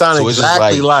what this sounds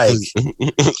exactly like?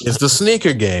 It's the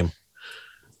sneaker game.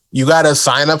 You gotta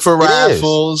sign up for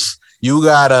raffles.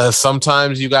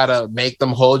 Sometimes you gotta make them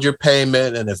hold your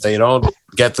payment, and if they don't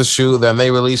get the shoe, then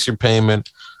they release your payment.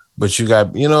 But you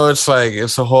got, it's like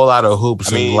it's a whole lot of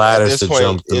hoops and ladders to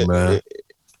jump through, man.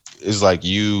 It's like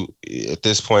at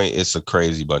this point, it's a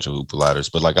crazy bunch of hoop ladders.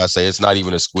 But like I say, it's not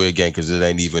even a Squid Game because it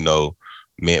ain't even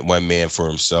one man for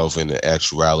himself. In the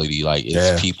actuality, like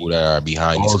it's people that are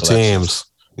behind these teams.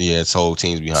 Yeah, it's whole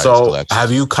teams behind these collections.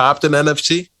 Have you copped an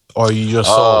NFT or you just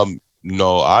sold?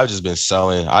 No, I've just been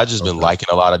selling. I've just been liking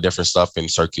a lot of different stuff in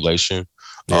circulation.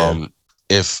 Yeah.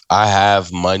 If I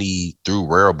have money through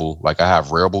Rarible, like I have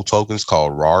Rarible tokens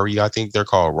called Rari, I think they're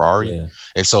called Rari. Yeah.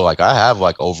 And so like I have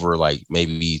like over like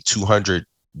maybe $200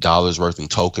 worth in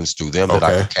tokens through them that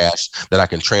I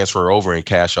can transfer over and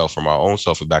cash out for my own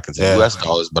self and back into US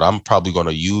dollars, but I'm probably going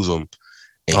to use them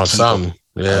and keep them.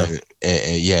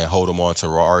 And hold them on to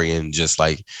Rari, and just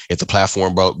like if the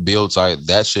platform builds,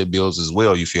 that shit builds as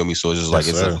well. You feel me? So it's just like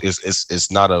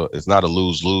it's not a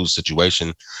lose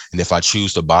situation. And if I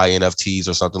choose to buy NFTs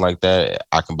or something like that,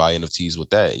 I can buy NFTs with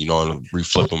that, and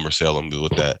reflip them or sell them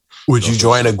with that. Would you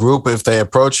join a group if they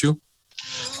approach you?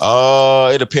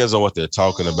 It depends on what they're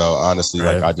talking about. Honestly,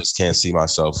 like I just can't see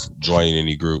myself joining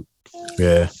any group.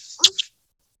 Yeah.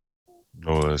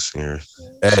 No, it's here.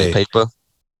 Hey, paper.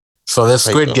 So this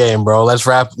Squid Game, bro. Let's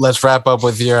wrap up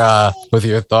with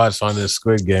your thoughts on this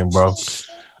Squid Game, bro.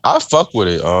 I fuck with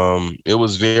it. It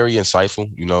was very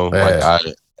insightful.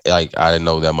 Like I didn't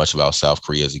know that much about South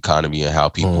Korea's economy and how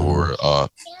people were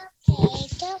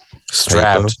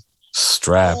strapped.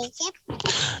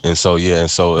 And so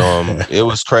it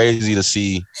was crazy to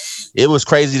see. It was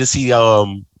crazy to see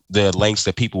the lengths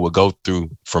that people would go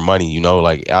through for money. You know,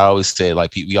 like I always say,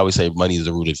 like we always say, money is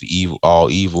the root of evil,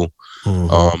 all evil.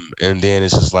 And then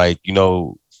it's just like, you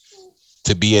know,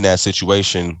 to be in that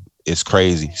situation is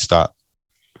crazy. Stop.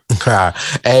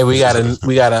 Hey, we got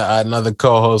another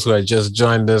co-host who had just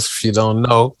joined us. If you don't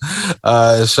know,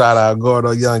 shout out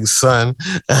Gordo, young son.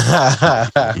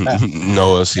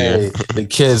 Noah's here. Hey, the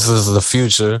kids is the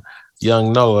future.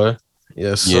 Young Noah,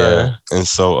 yes sir. And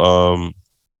so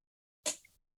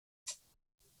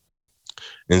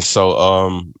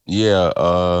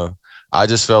I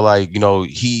just felt like, you know,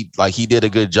 he did a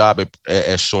good job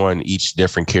at showing each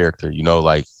different character, you know,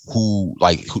 like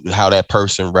how that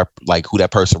person who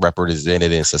that person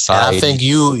represented in society. And I think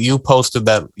you posted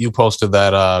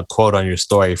that quote on your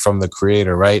story from the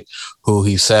creator, right? Who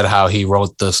he said how he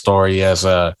wrote the story as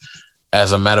a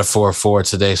metaphor for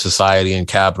today's society and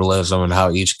capitalism, and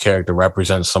how each character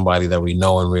represents somebody that we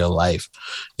know in real life.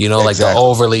 You know, like the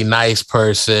overly nice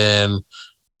person,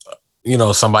 you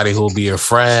know, somebody who will be your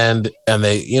friend. And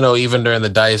they, you know, even during the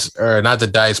dice, or not the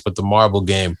dice, but the marble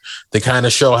game, they kind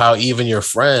of show how even your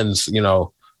friends, you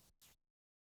know,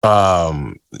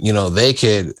 they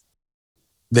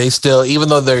still, even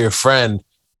though they're your friend,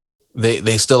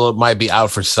 they still might be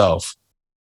out for self,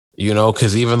 you know,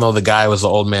 because even though the guy was the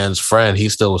old man's friend, he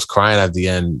still was crying at the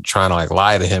end, trying to like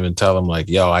lie to him and tell him like,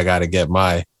 yo, I got to get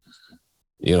my,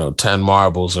 you know, 10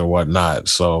 marbles or whatnot.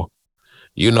 So,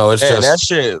 you know, it's just that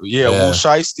shit. Yeah. Wu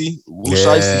Shiesty fucked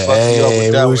me up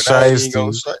with that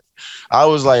one. I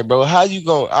was like, bro, how you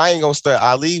going? I ain't gonna start.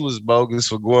 Ali was bogus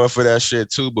for going for that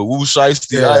shit too, but Wu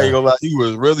Shiesty, I ain't gonna lie, he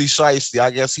was really shiesty.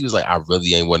 I guess he was like, I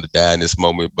really ain't want to die in this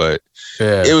moment, but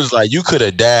it was like you could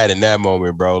have died in that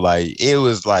moment, bro. Like it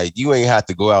was like you ain't have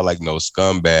to go out like no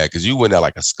scumbag, because you went out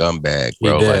like a scumbag,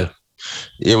 bro. Like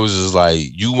it was just like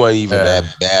you weren't even that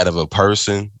bad of a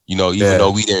person, you know. Even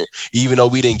though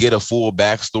we didn't get a full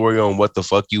backstory on what the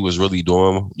fuck you was really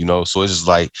doing, you know. So it's just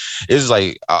like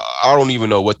I don't even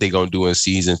know what they gonna do in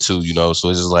season 2, you know. So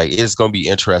it's just like it's gonna be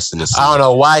interesting to see. I don't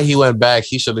know why he went back.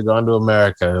 He should have gone to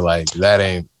America. Like that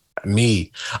ain't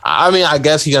me. I mean, I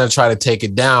guess he's gonna try to take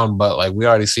it down, but like we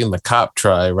already seen the cop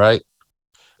try, right?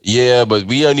 Yeah, but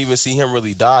we don't even see him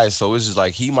really die, so it's just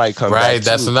like he might come back. Right,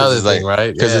 that's another thing,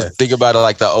 right? Because think about it,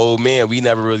 like the old man, we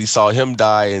never really saw him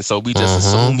die, and so we just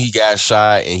assume he got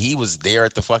shot, and he was there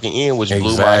at the fucking end, which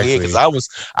blew my head. Because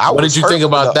what did you think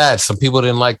about that? Some people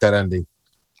didn't like that ending.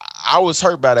 I was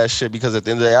hurt by that shit because at the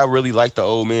end of the day, I really liked the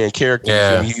old man character. You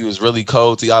feel me? He was really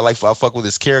cold. I fuck with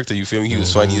his character. You feel me? He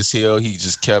was funny as hell. He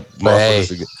just kept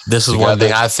motherfuckers. This is one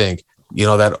thing I think. You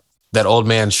know, that old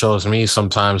man shows me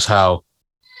sometimes how,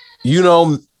 you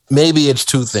know, maybe it's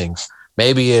two things.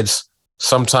 Maybe it's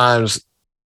sometimes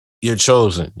you're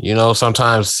chosen. You know,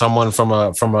 sometimes someone from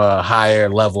a higher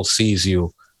level sees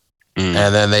you,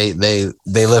 and then they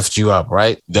lift you up,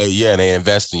 right? They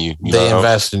invest in you.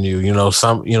 Invest in you. You know,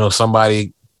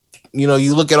 somebody. You know,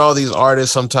 you look at all these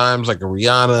artists sometimes, like a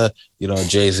Rihanna. You know,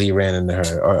 Jay-Z ran into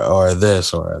her, or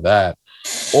this or that,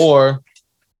 or,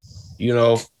 you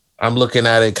know, I'm looking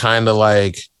at it kind of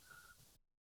like.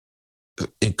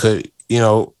 It could, you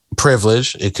know,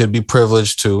 privilege. It could be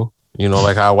privilege too. You know,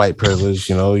 like how white privilege,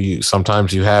 you know,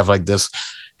 sometimes you have like this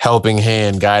helping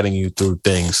hand guiding you through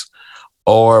things.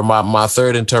 Or my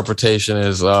third interpretation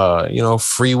is, you know,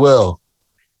 free will,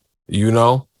 you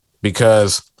know,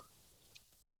 because,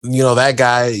 you know, that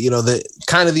guy, you know, the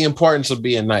kind of the importance of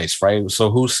being nice, right?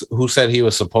 So who said he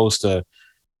was supposed to,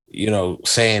 you know,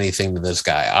 say anything to this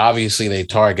guy? Obviously they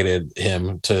targeted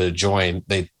him to join.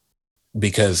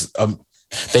 Because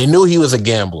they knew he was a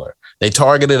gambler. They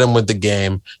targeted him with the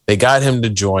game. They got him to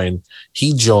join.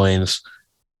 He joins.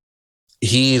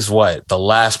 He's the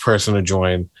last person to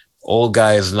join. Old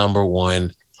guy is number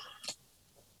one.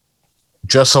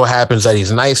 Just so happens that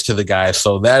he's nice to the guy.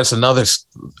 So that's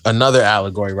another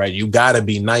allegory, right? You got to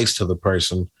be nice to the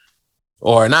person.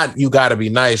 Or not, you got to be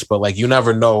nice, but like you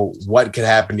never know what could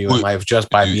happen to you in life just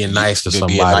by being nice to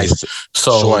somebody.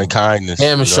 Showing kindness.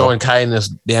 Showing kindness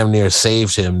damn near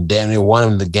saved him, damn near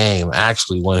won him the game,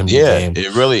 actually won him the game.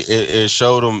 It really, it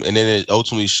showed him, and then it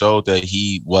ultimately showed that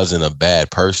he wasn't a bad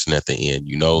person at the end,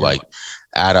 you know, like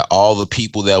out of all the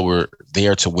people that were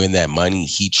there to win that money,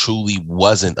 he truly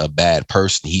wasn't a bad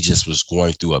person. He just was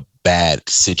going through a bad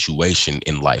situation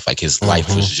in life. Like his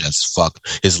life was just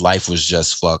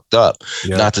fucked up.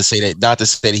 Not to say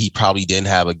that he probably didn't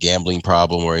have a gambling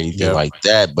problem or anything like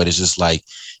that, but it's just like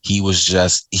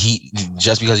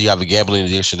just because you have a gambling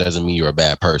addiction doesn't mean you're a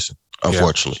bad person,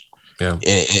 unfortunately. Yeah.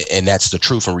 And that's the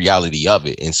truth and reality of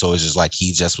it. And so it's just like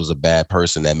he just was a bad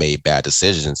person that made bad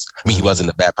decisions. I mean, he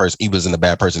wasn't a bad person. He wasn't a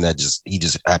bad person that he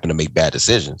just happened to make bad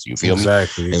decisions. You feel me?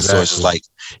 Exactly. And so it's just like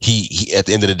he at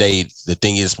the end of the day, the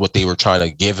thing is what they were trying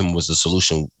to give him was the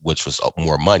solution, which was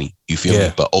more money. You feel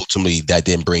me? But ultimately that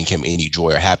didn't bring him any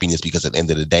joy or happiness because at the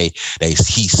end of the day,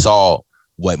 he saw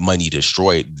what money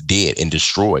destroyed.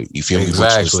 You feel me?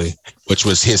 Exactly. Which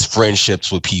was his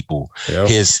friendships with people. Yep.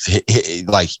 His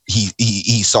like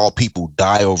he saw people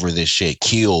die over this shit,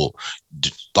 kill.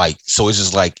 Like, so it's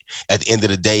just like at the end of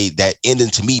the day, that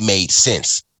ending to me made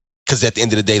sense. Because at the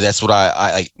end of the day, that's what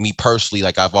I like, me personally,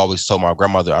 like I've always told my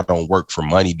grandmother, I don't work for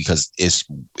money because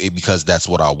because that's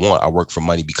what I want. I work for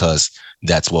money because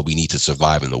that's what we need to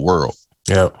survive in the world.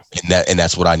 Yeah. And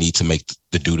that's what I need to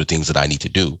do the things that I need to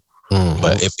do.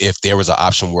 But if there was an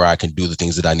option where I can do the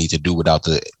things that I need to do without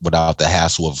the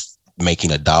hassle of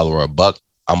making $1 or $1,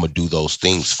 I'm gonna do those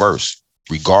things first,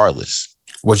 regardless.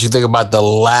 What you think about the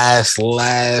last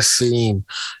scene?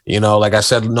 You know, like I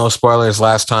said, no spoilers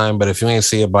last time, but if you ain't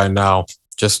see it by now,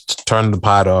 just turn the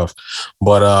pod off.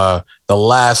 But the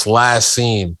last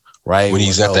scene, right? When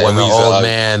he's the old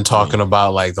man talking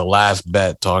about like the last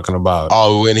bet, talking about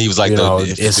when he was like,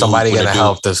 is somebody gonna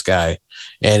help this guy?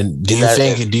 And do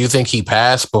you think he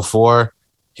passed before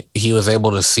he was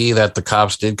able to see that the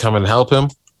cops did come and help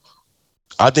him?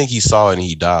 I think he saw it and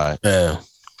he died. Yeah.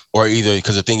 Or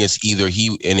because the thing is either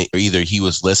he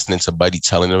was listening to Buddy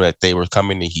telling him that they were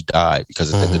coming and he died.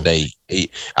 Because at the end of the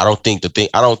day, I don't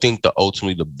think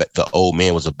ultimately the old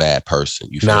man was a bad person.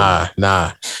 You feel me?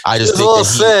 Nah. I just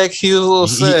think he was a little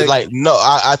sick. Like, no,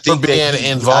 I think for being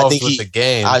involved with the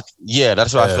game.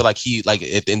 That's why I feel like he, like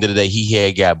at the end of the day, he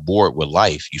had got bored with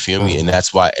life. You feel me? And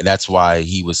that's why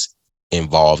he was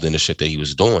involved in the shit that he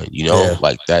was doing. You know,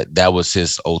 like that was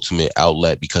his ultimate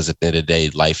outlet. Because at the end of the day,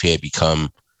 life had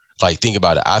become. Like, think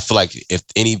about it. I feel like if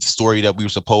any story that we were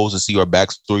supposed to see or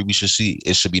backstory we should see,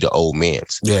 it should be the old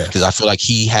man's. Yeah. Because I feel like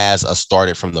he has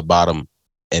started from the bottom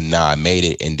and now I made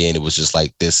it. And then it was just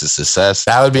like, this is success.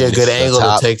 That would be a good angle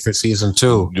to take for season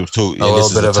 2. A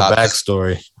little bit of a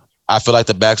backstory. I feel like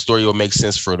the backstory will make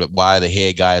sense for why the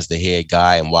head guy is the head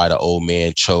guy and why the old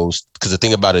man chose. Because the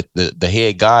thing about it, the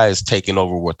head guy is taking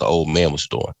over what the old man was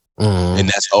doing. And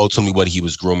that's ultimately what he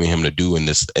was grooming him to do in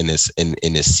this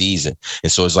season.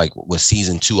 And so it's like with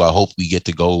season 2, I hope we get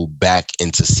to go back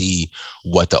and to see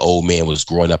what the old man was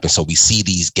growing up. And so we see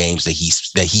these games that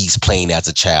he's playing as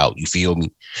a child. You feel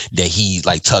me? That he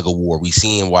like tug of war. We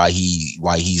see him why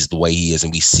he's the way he is,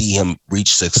 and we see him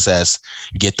reach success,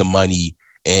 get the money,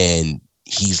 and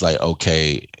he's like,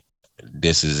 okay,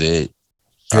 this is it.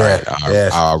 Yeah,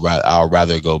 I'll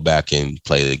rather go back and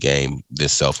play the game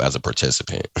itself as a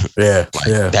participant. Yeah,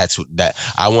 That's that.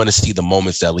 I want to see the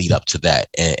moments that lead up to that,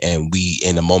 and we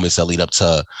in the moments that lead up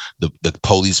to the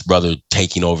police brother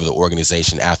taking over the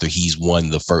organization after he's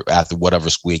won after whatever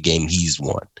Squid Game he's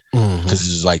won. Because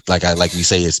it's like we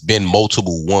say, it's been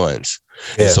multiple ones.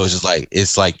 Yeah. So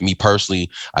it's like me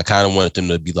personally, I kind of wanted them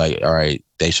to be like, all right,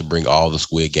 they should bring all the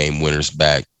Squid Game winners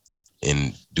back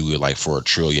and do it like for $1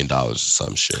 trillion or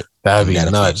some shit. That'd be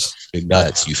nuts.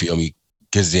 Nuts. You feel me?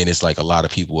 Because then it's like a lot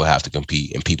of people will have to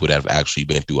compete, and people that have actually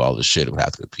been through all the shit will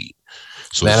have to compete.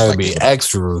 So that would be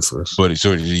extra ruthless. But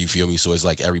you feel me? So it's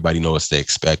like everybody knows what they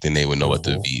expect, and they would know what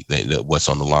to be, what's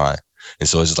on the line. And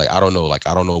so it's just like I don't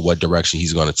know what direction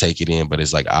he's going to take it in, but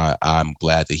it's like I'm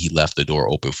glad that he left the door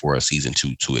open for a season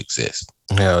 2 to exist.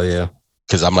 Hell yeah.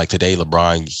 Because I'm like, today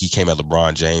he came at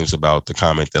LeBron James about the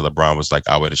comment that LeBron was like,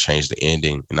 I would have changed the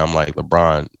ending. And I'm like,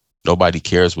 LeBron, nobody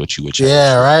cares what you would change.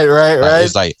 Yeah, right.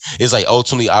 It's like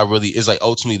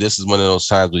ultimately this is one of those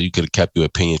times where you could have kept your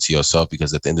opinion to yourself,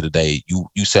 because at the end of the day,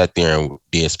 you sat there and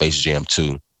did Space Jam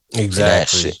 2.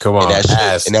 Exactly. Come on, and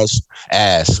that's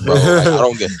ass, bro.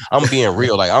 Like, I'm being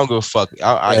real. Like, I don't give a fuck.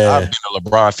 I've been a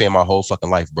LeBron fan my whole fucking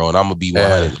life, bro, and I'm gonna be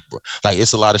 100. Like,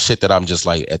 it's a lot of shit that I'm just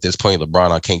like, at this point,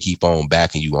 LeBron, I can't keep on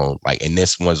backing you on. Like, and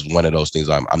this was one of those things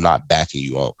I'm not backing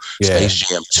you on. Space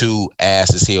Jam 2,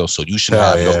 ass as hell. So you should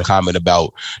have no comment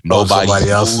about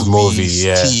nobody else's movie,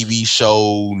 TV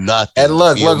show, nothing. And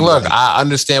look. I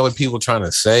understand what people trying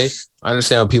to say.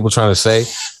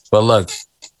 But look.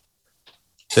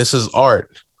 This is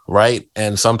art, right?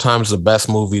 And sometimes the best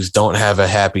movies don't have a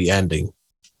happy ending.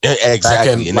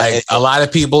 Exactly. A lot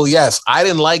of people, yes, I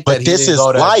didn't like that. But this is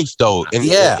life, though.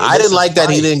 I didn't like that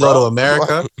he didn't go to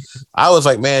America. I was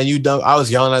like, man, you dumb. I was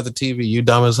yelling at the TV, you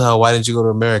dumb as hell. Why didn't you go to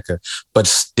America? But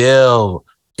still,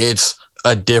 it's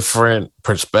a different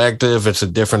perspective. It's a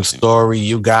different story.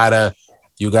 You gotta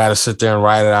sit there and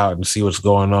write it out and see what's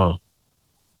going on.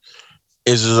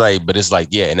 It's just like, but it's like,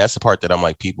 yeah, and that's the part that I'm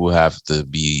like, people have to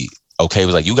be okay, it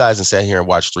was like, you guys done sat here and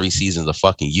watched 3 seasons of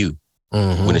fucking You.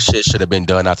 Mm-hmm. When the shit should have been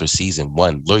done after season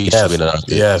 1. Literally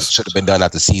should have been done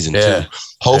after season 2.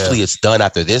 Hopefully it's done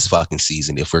after this fucking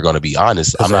season, if we're gonna be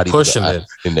honest. I'm not pushing even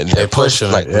it. They're pushing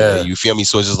it. Like, you feel me?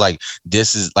 So it's just like,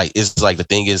 this is like, it's like, the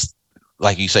thing is,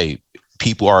 like you say,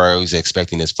 people are always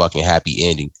expecting this fucking happy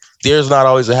ending. There's not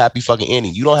always a happy fucking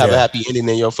ending. You don't have a happy ending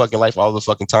in your fucking life all the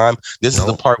fucking time. This is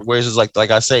the part where it's just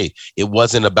like I say, it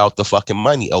wasn't about the fucking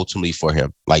money ultimately for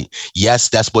him. Like, yes,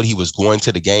 that's what he was going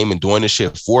to the game and doing this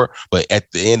shit for. But at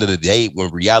the end of the day,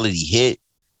 when reality hit,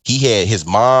 his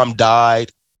mom died.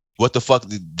 What the fuck?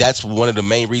 That's one of the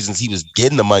main reasons he was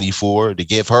getting the money for, to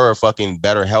give her a fucking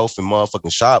better health and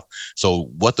motherfucking shop.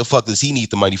 So what the fuck does he need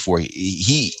the money for?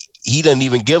 He doesn't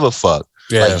even give a fuck.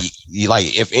 Yeah.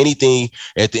 Like, if anything,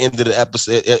 at the end of the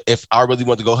episode, if I really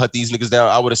want to go hunt these niggas down,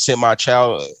 I would have sent my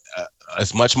child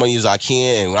as much money as I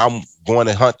can, and I'm going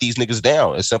to hunt these niggas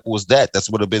down. As simple as that. That's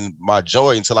would have been my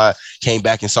joy until I came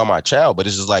back and saw my child. But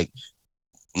it's just like,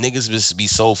 niggas just be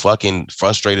so fucking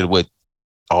frustrated with,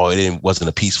 it wasn't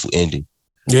a peaceful ending.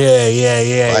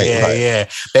 Yeah.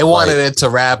 They wanted it to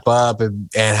wrap up and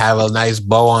have a nice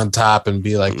bow on top and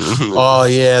be like, oh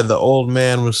yeah, the old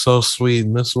man was so sweet.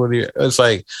 And this what it's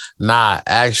like, nah,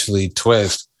 actually,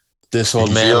 twist. This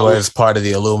old man was part of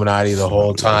the Illuminati the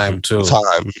whole time too.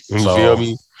 You feel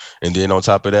me? And then on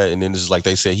top of that, and then it's like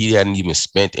they said he hadn't even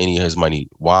spent any of his money.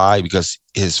 Why? Because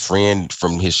his friend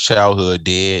from his childhood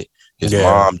dead, his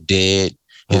mom dead.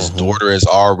 His daughter is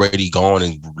already gone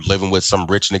and living with some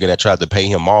rich nigga that tried to pay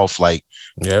him off. Like,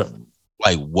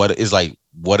 like what else?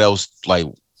 Like,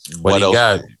 what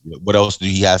else do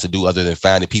he has to do other than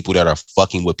finding people that are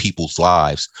fucking with people's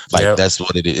lives? Like, that's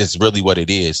what it is. It's really what it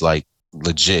is. Like,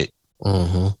 legit.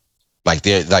 Like,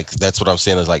 they're like, that's what I'm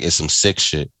saying is like, it's some sick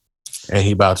shit. And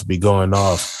he about to be going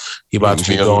off.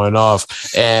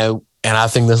 And I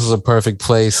think this is a perfect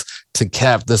place to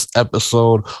cap this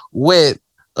episode with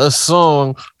a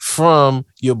song from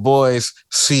your boys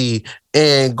C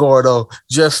and Gordo,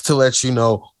 just to let you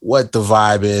know what the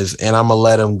vibe is. And I'm gonna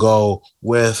let them go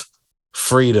with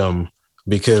Freedom,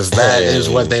 because that is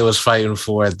what they was fighting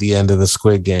for at the end of the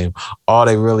Squid Game. All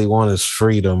they really want is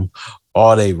freedom.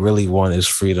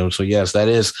 So yes, that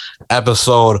is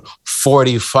episode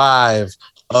 45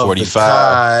 of the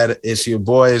COD. It's your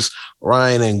boys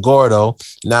Ryan and Gordo.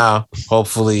 Now,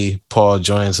 hopefully, Paul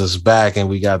joins us back and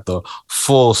we got the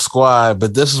full squad.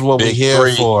 But this is what we're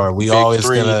here for. We always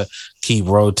gonna keep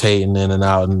rotating in and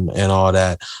out and all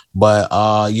that. But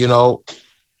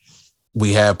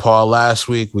we had Paul last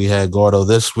week. We had Gordo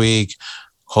this week.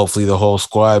 Hopefully, the whole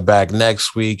squad back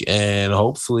next week, and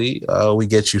hopefully, we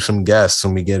get you some guests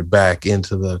and we get back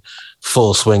into the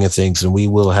full swing of things, and we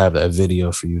will have a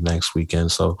video for you next weekend.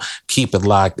 So keep it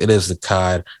locked. It is the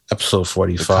COD, episode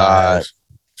 45.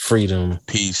 Freedom,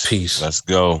 peace. Let's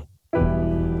go.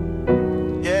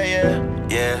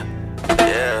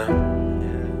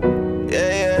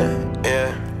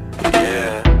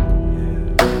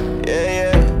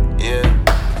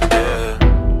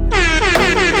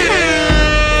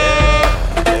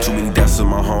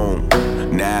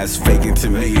 It's faking to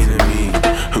me.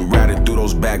 Riding through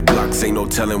those back blocks, ain't no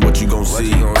telling what you gon'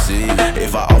 see.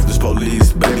 If I off this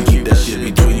police, baby, keep that shit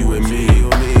between you and me.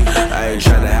 I ain't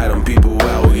tryna have them people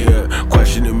out here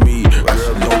questioning me.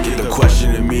 Girl, don't get the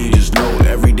question in me. Just know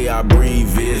every day I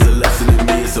breathe is a lesson in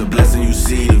me. It's a blessing you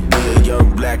see to be a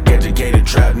young black educated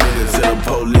trap nigga. To the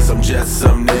police, I'm just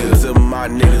some nigga. To my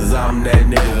niggas, I'm that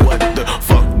nigga. What the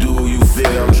fuck do you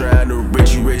feel? I'm trying to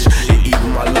rich you rich. Even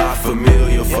my life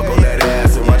familiar. Fuck on that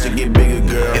ass and watch it get bigger,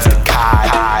 girl. It's the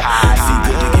COD. See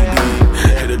good to get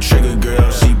deep. Hit a trigger,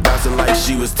 girl. She bouncing like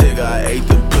she was Tigger. I ate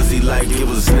the pussy like it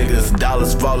was Snickers.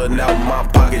 Dollars falling out my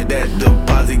pocket. That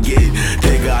deposit get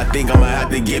nigga. I think I'ma have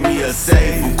to get me a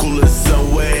safe. I'm coolin'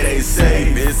 somewhere they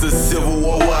say. It's a civil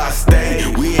war where I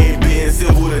stay. We ain't being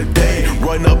civil today.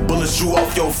 Run up bullets, shoot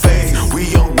off your face. We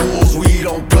young wolves, we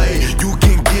don't play. You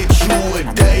can get you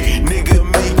a day. Nigga,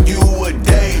 make you a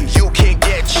day. You can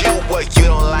get you what you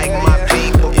don't like my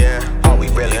people. All we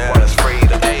really want is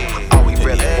freedom. All we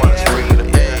really want is freedom.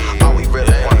 All we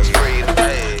really want is freedom.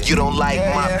 You don't like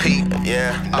my people.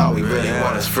 All we really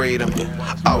want is freedom.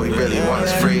 All we really want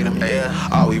is freedom.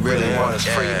 All we really want is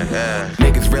freedom.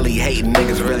 Niggas really hating,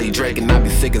 niggas really drinking. I be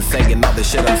sick of saying all the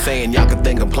shit I'm saying. Y'all can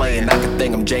think I'm playing, I can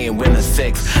think I'm Jay and winning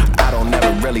 6. I don't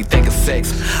ever really think of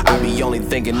 6. I be only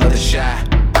thinking of the shy.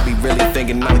 I be really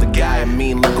thinking I'm the guy. I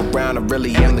mean, look around, I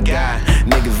really am the guy.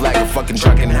 Niggas like a fucking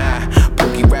drunken high.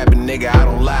 Pookie rapping, nigga, I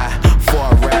don't lie. Before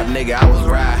I rap, nigga, I was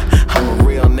ride. I'm a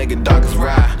real nigga, dark as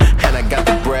rye. And I got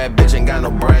the bread, bitch, ain't got no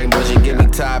brain, but she give me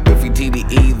top. If he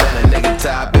TDE, then a nigga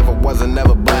top. If I wasn't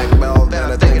never black belt,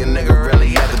 then I think a nigga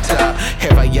really at the top.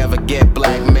 If I ever get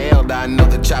blackmailed, I know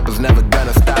the chopper's never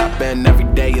gonna stop. And every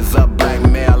day is up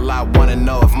blackmail. I wanna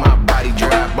know if my body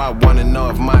drop. I wanna know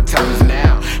if my time is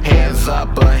now. Hands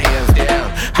up or hands down.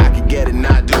 I could get it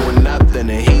not doing nothing,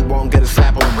 and he won't get a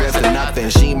slap on the wrist or nothing.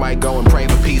 She might go and pray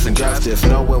for peace and justice,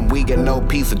 knowing we get no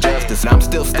peace of justice. And I'm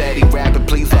still steady rapping,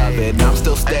 please love it. And I'm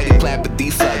still steady clapping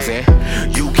these sucks, and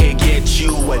you can get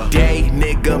you a day,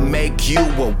 nigga, make you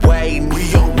a way.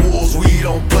 We on rules, we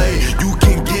don't play. You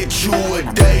can get you a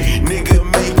day, nigga,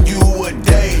 make you a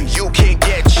day. You can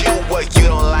get you what you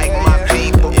don't like, my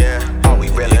people. Yeah. All we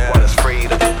really want is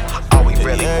freedom. All we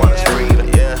really want is freedom.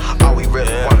 Yeah. All we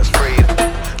really want is freedom.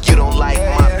 You don't like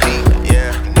my people.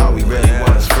 Yeah. All we really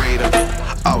want is freedom.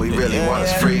 All we really want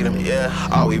is freedom. Yeah.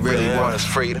 All we really want is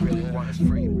freedom.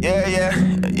 Yeah, yeah,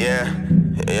 yeah,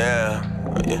 yeah,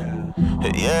 yeah,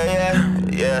 yeah,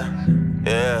 yeah,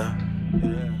 yeah,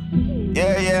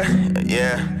 yeah, yeah,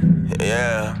 yeah,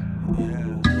 yeah.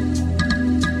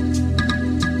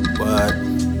 What?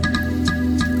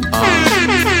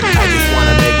 I just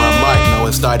wanna make my mark. No,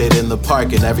 it started in the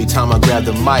park, and every time I grab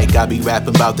the mic, I be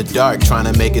rapping about the dark, trying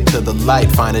to make it to the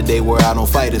light. Find a day where I don't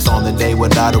fight. It's on the day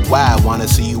without a why. Wanna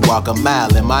see you walk a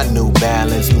mile in my New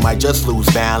Balance. You might just lose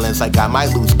balance, like I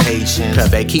might lose patience. Cause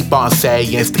they keep on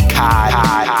saying it's the Kai.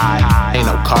 Ain't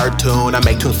no cartoon. I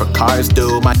make tunes for cars,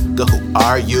 dude. My nigga, who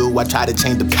are you? I try to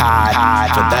change the Kai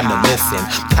for them to listen.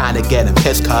 Kinda getting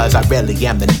pissed cause I really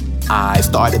am the I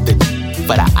started the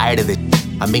but I eyed it.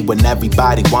 I mean, when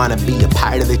everybody wanna be a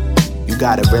part of it, you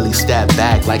gotta really step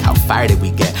back, like how far did we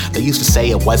get? They used to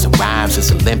say it wasn't rhymes, it's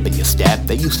a limp in your step.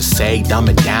 They used to say dumb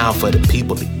it down for the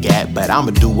people to get, but I'ma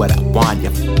do what I want,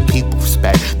 yeah, people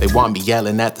respect. They want me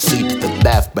yelling at the seat to the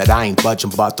left, but I ain't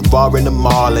budging. Bought the bar in the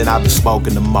mall and I've been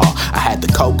smoking them all. I had the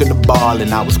coke in the ball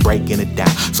and I was breaking it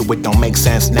down, so it don't make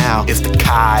sense now. It's the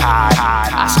Kai.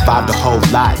 I survived a whole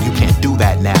lot, you can't do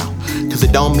that now, cause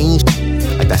it don't mean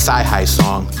like that sci-hi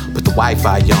song. Put the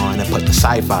Wi-Fi on and put the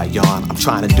sci-fi on. I'm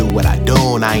trying to do what I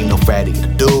do, and I ain't no Freddy to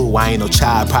do. I ain't no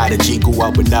child prodigy, grew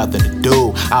up with nothing to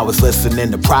do. I was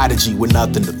listening to Prodigy with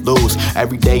nothing to lose.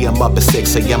 Every day I'm up at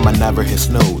 6 a.m, I never hit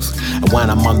snooze. And when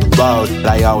I'm on the road,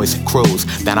 I always hit cruise.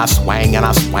 Then I swing and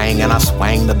I swing and I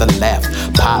swing to the left.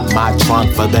 Pop my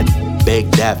trunk for the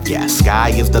big death. Yeah, sky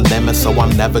is the limit, so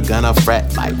I'm never gonna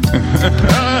fret. Like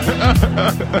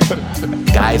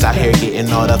guys out here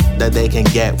getting all the that they can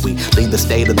get. We lead the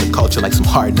state of the culture like some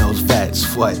hard-nosed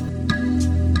vets. What?